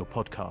you get your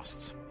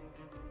podcasts.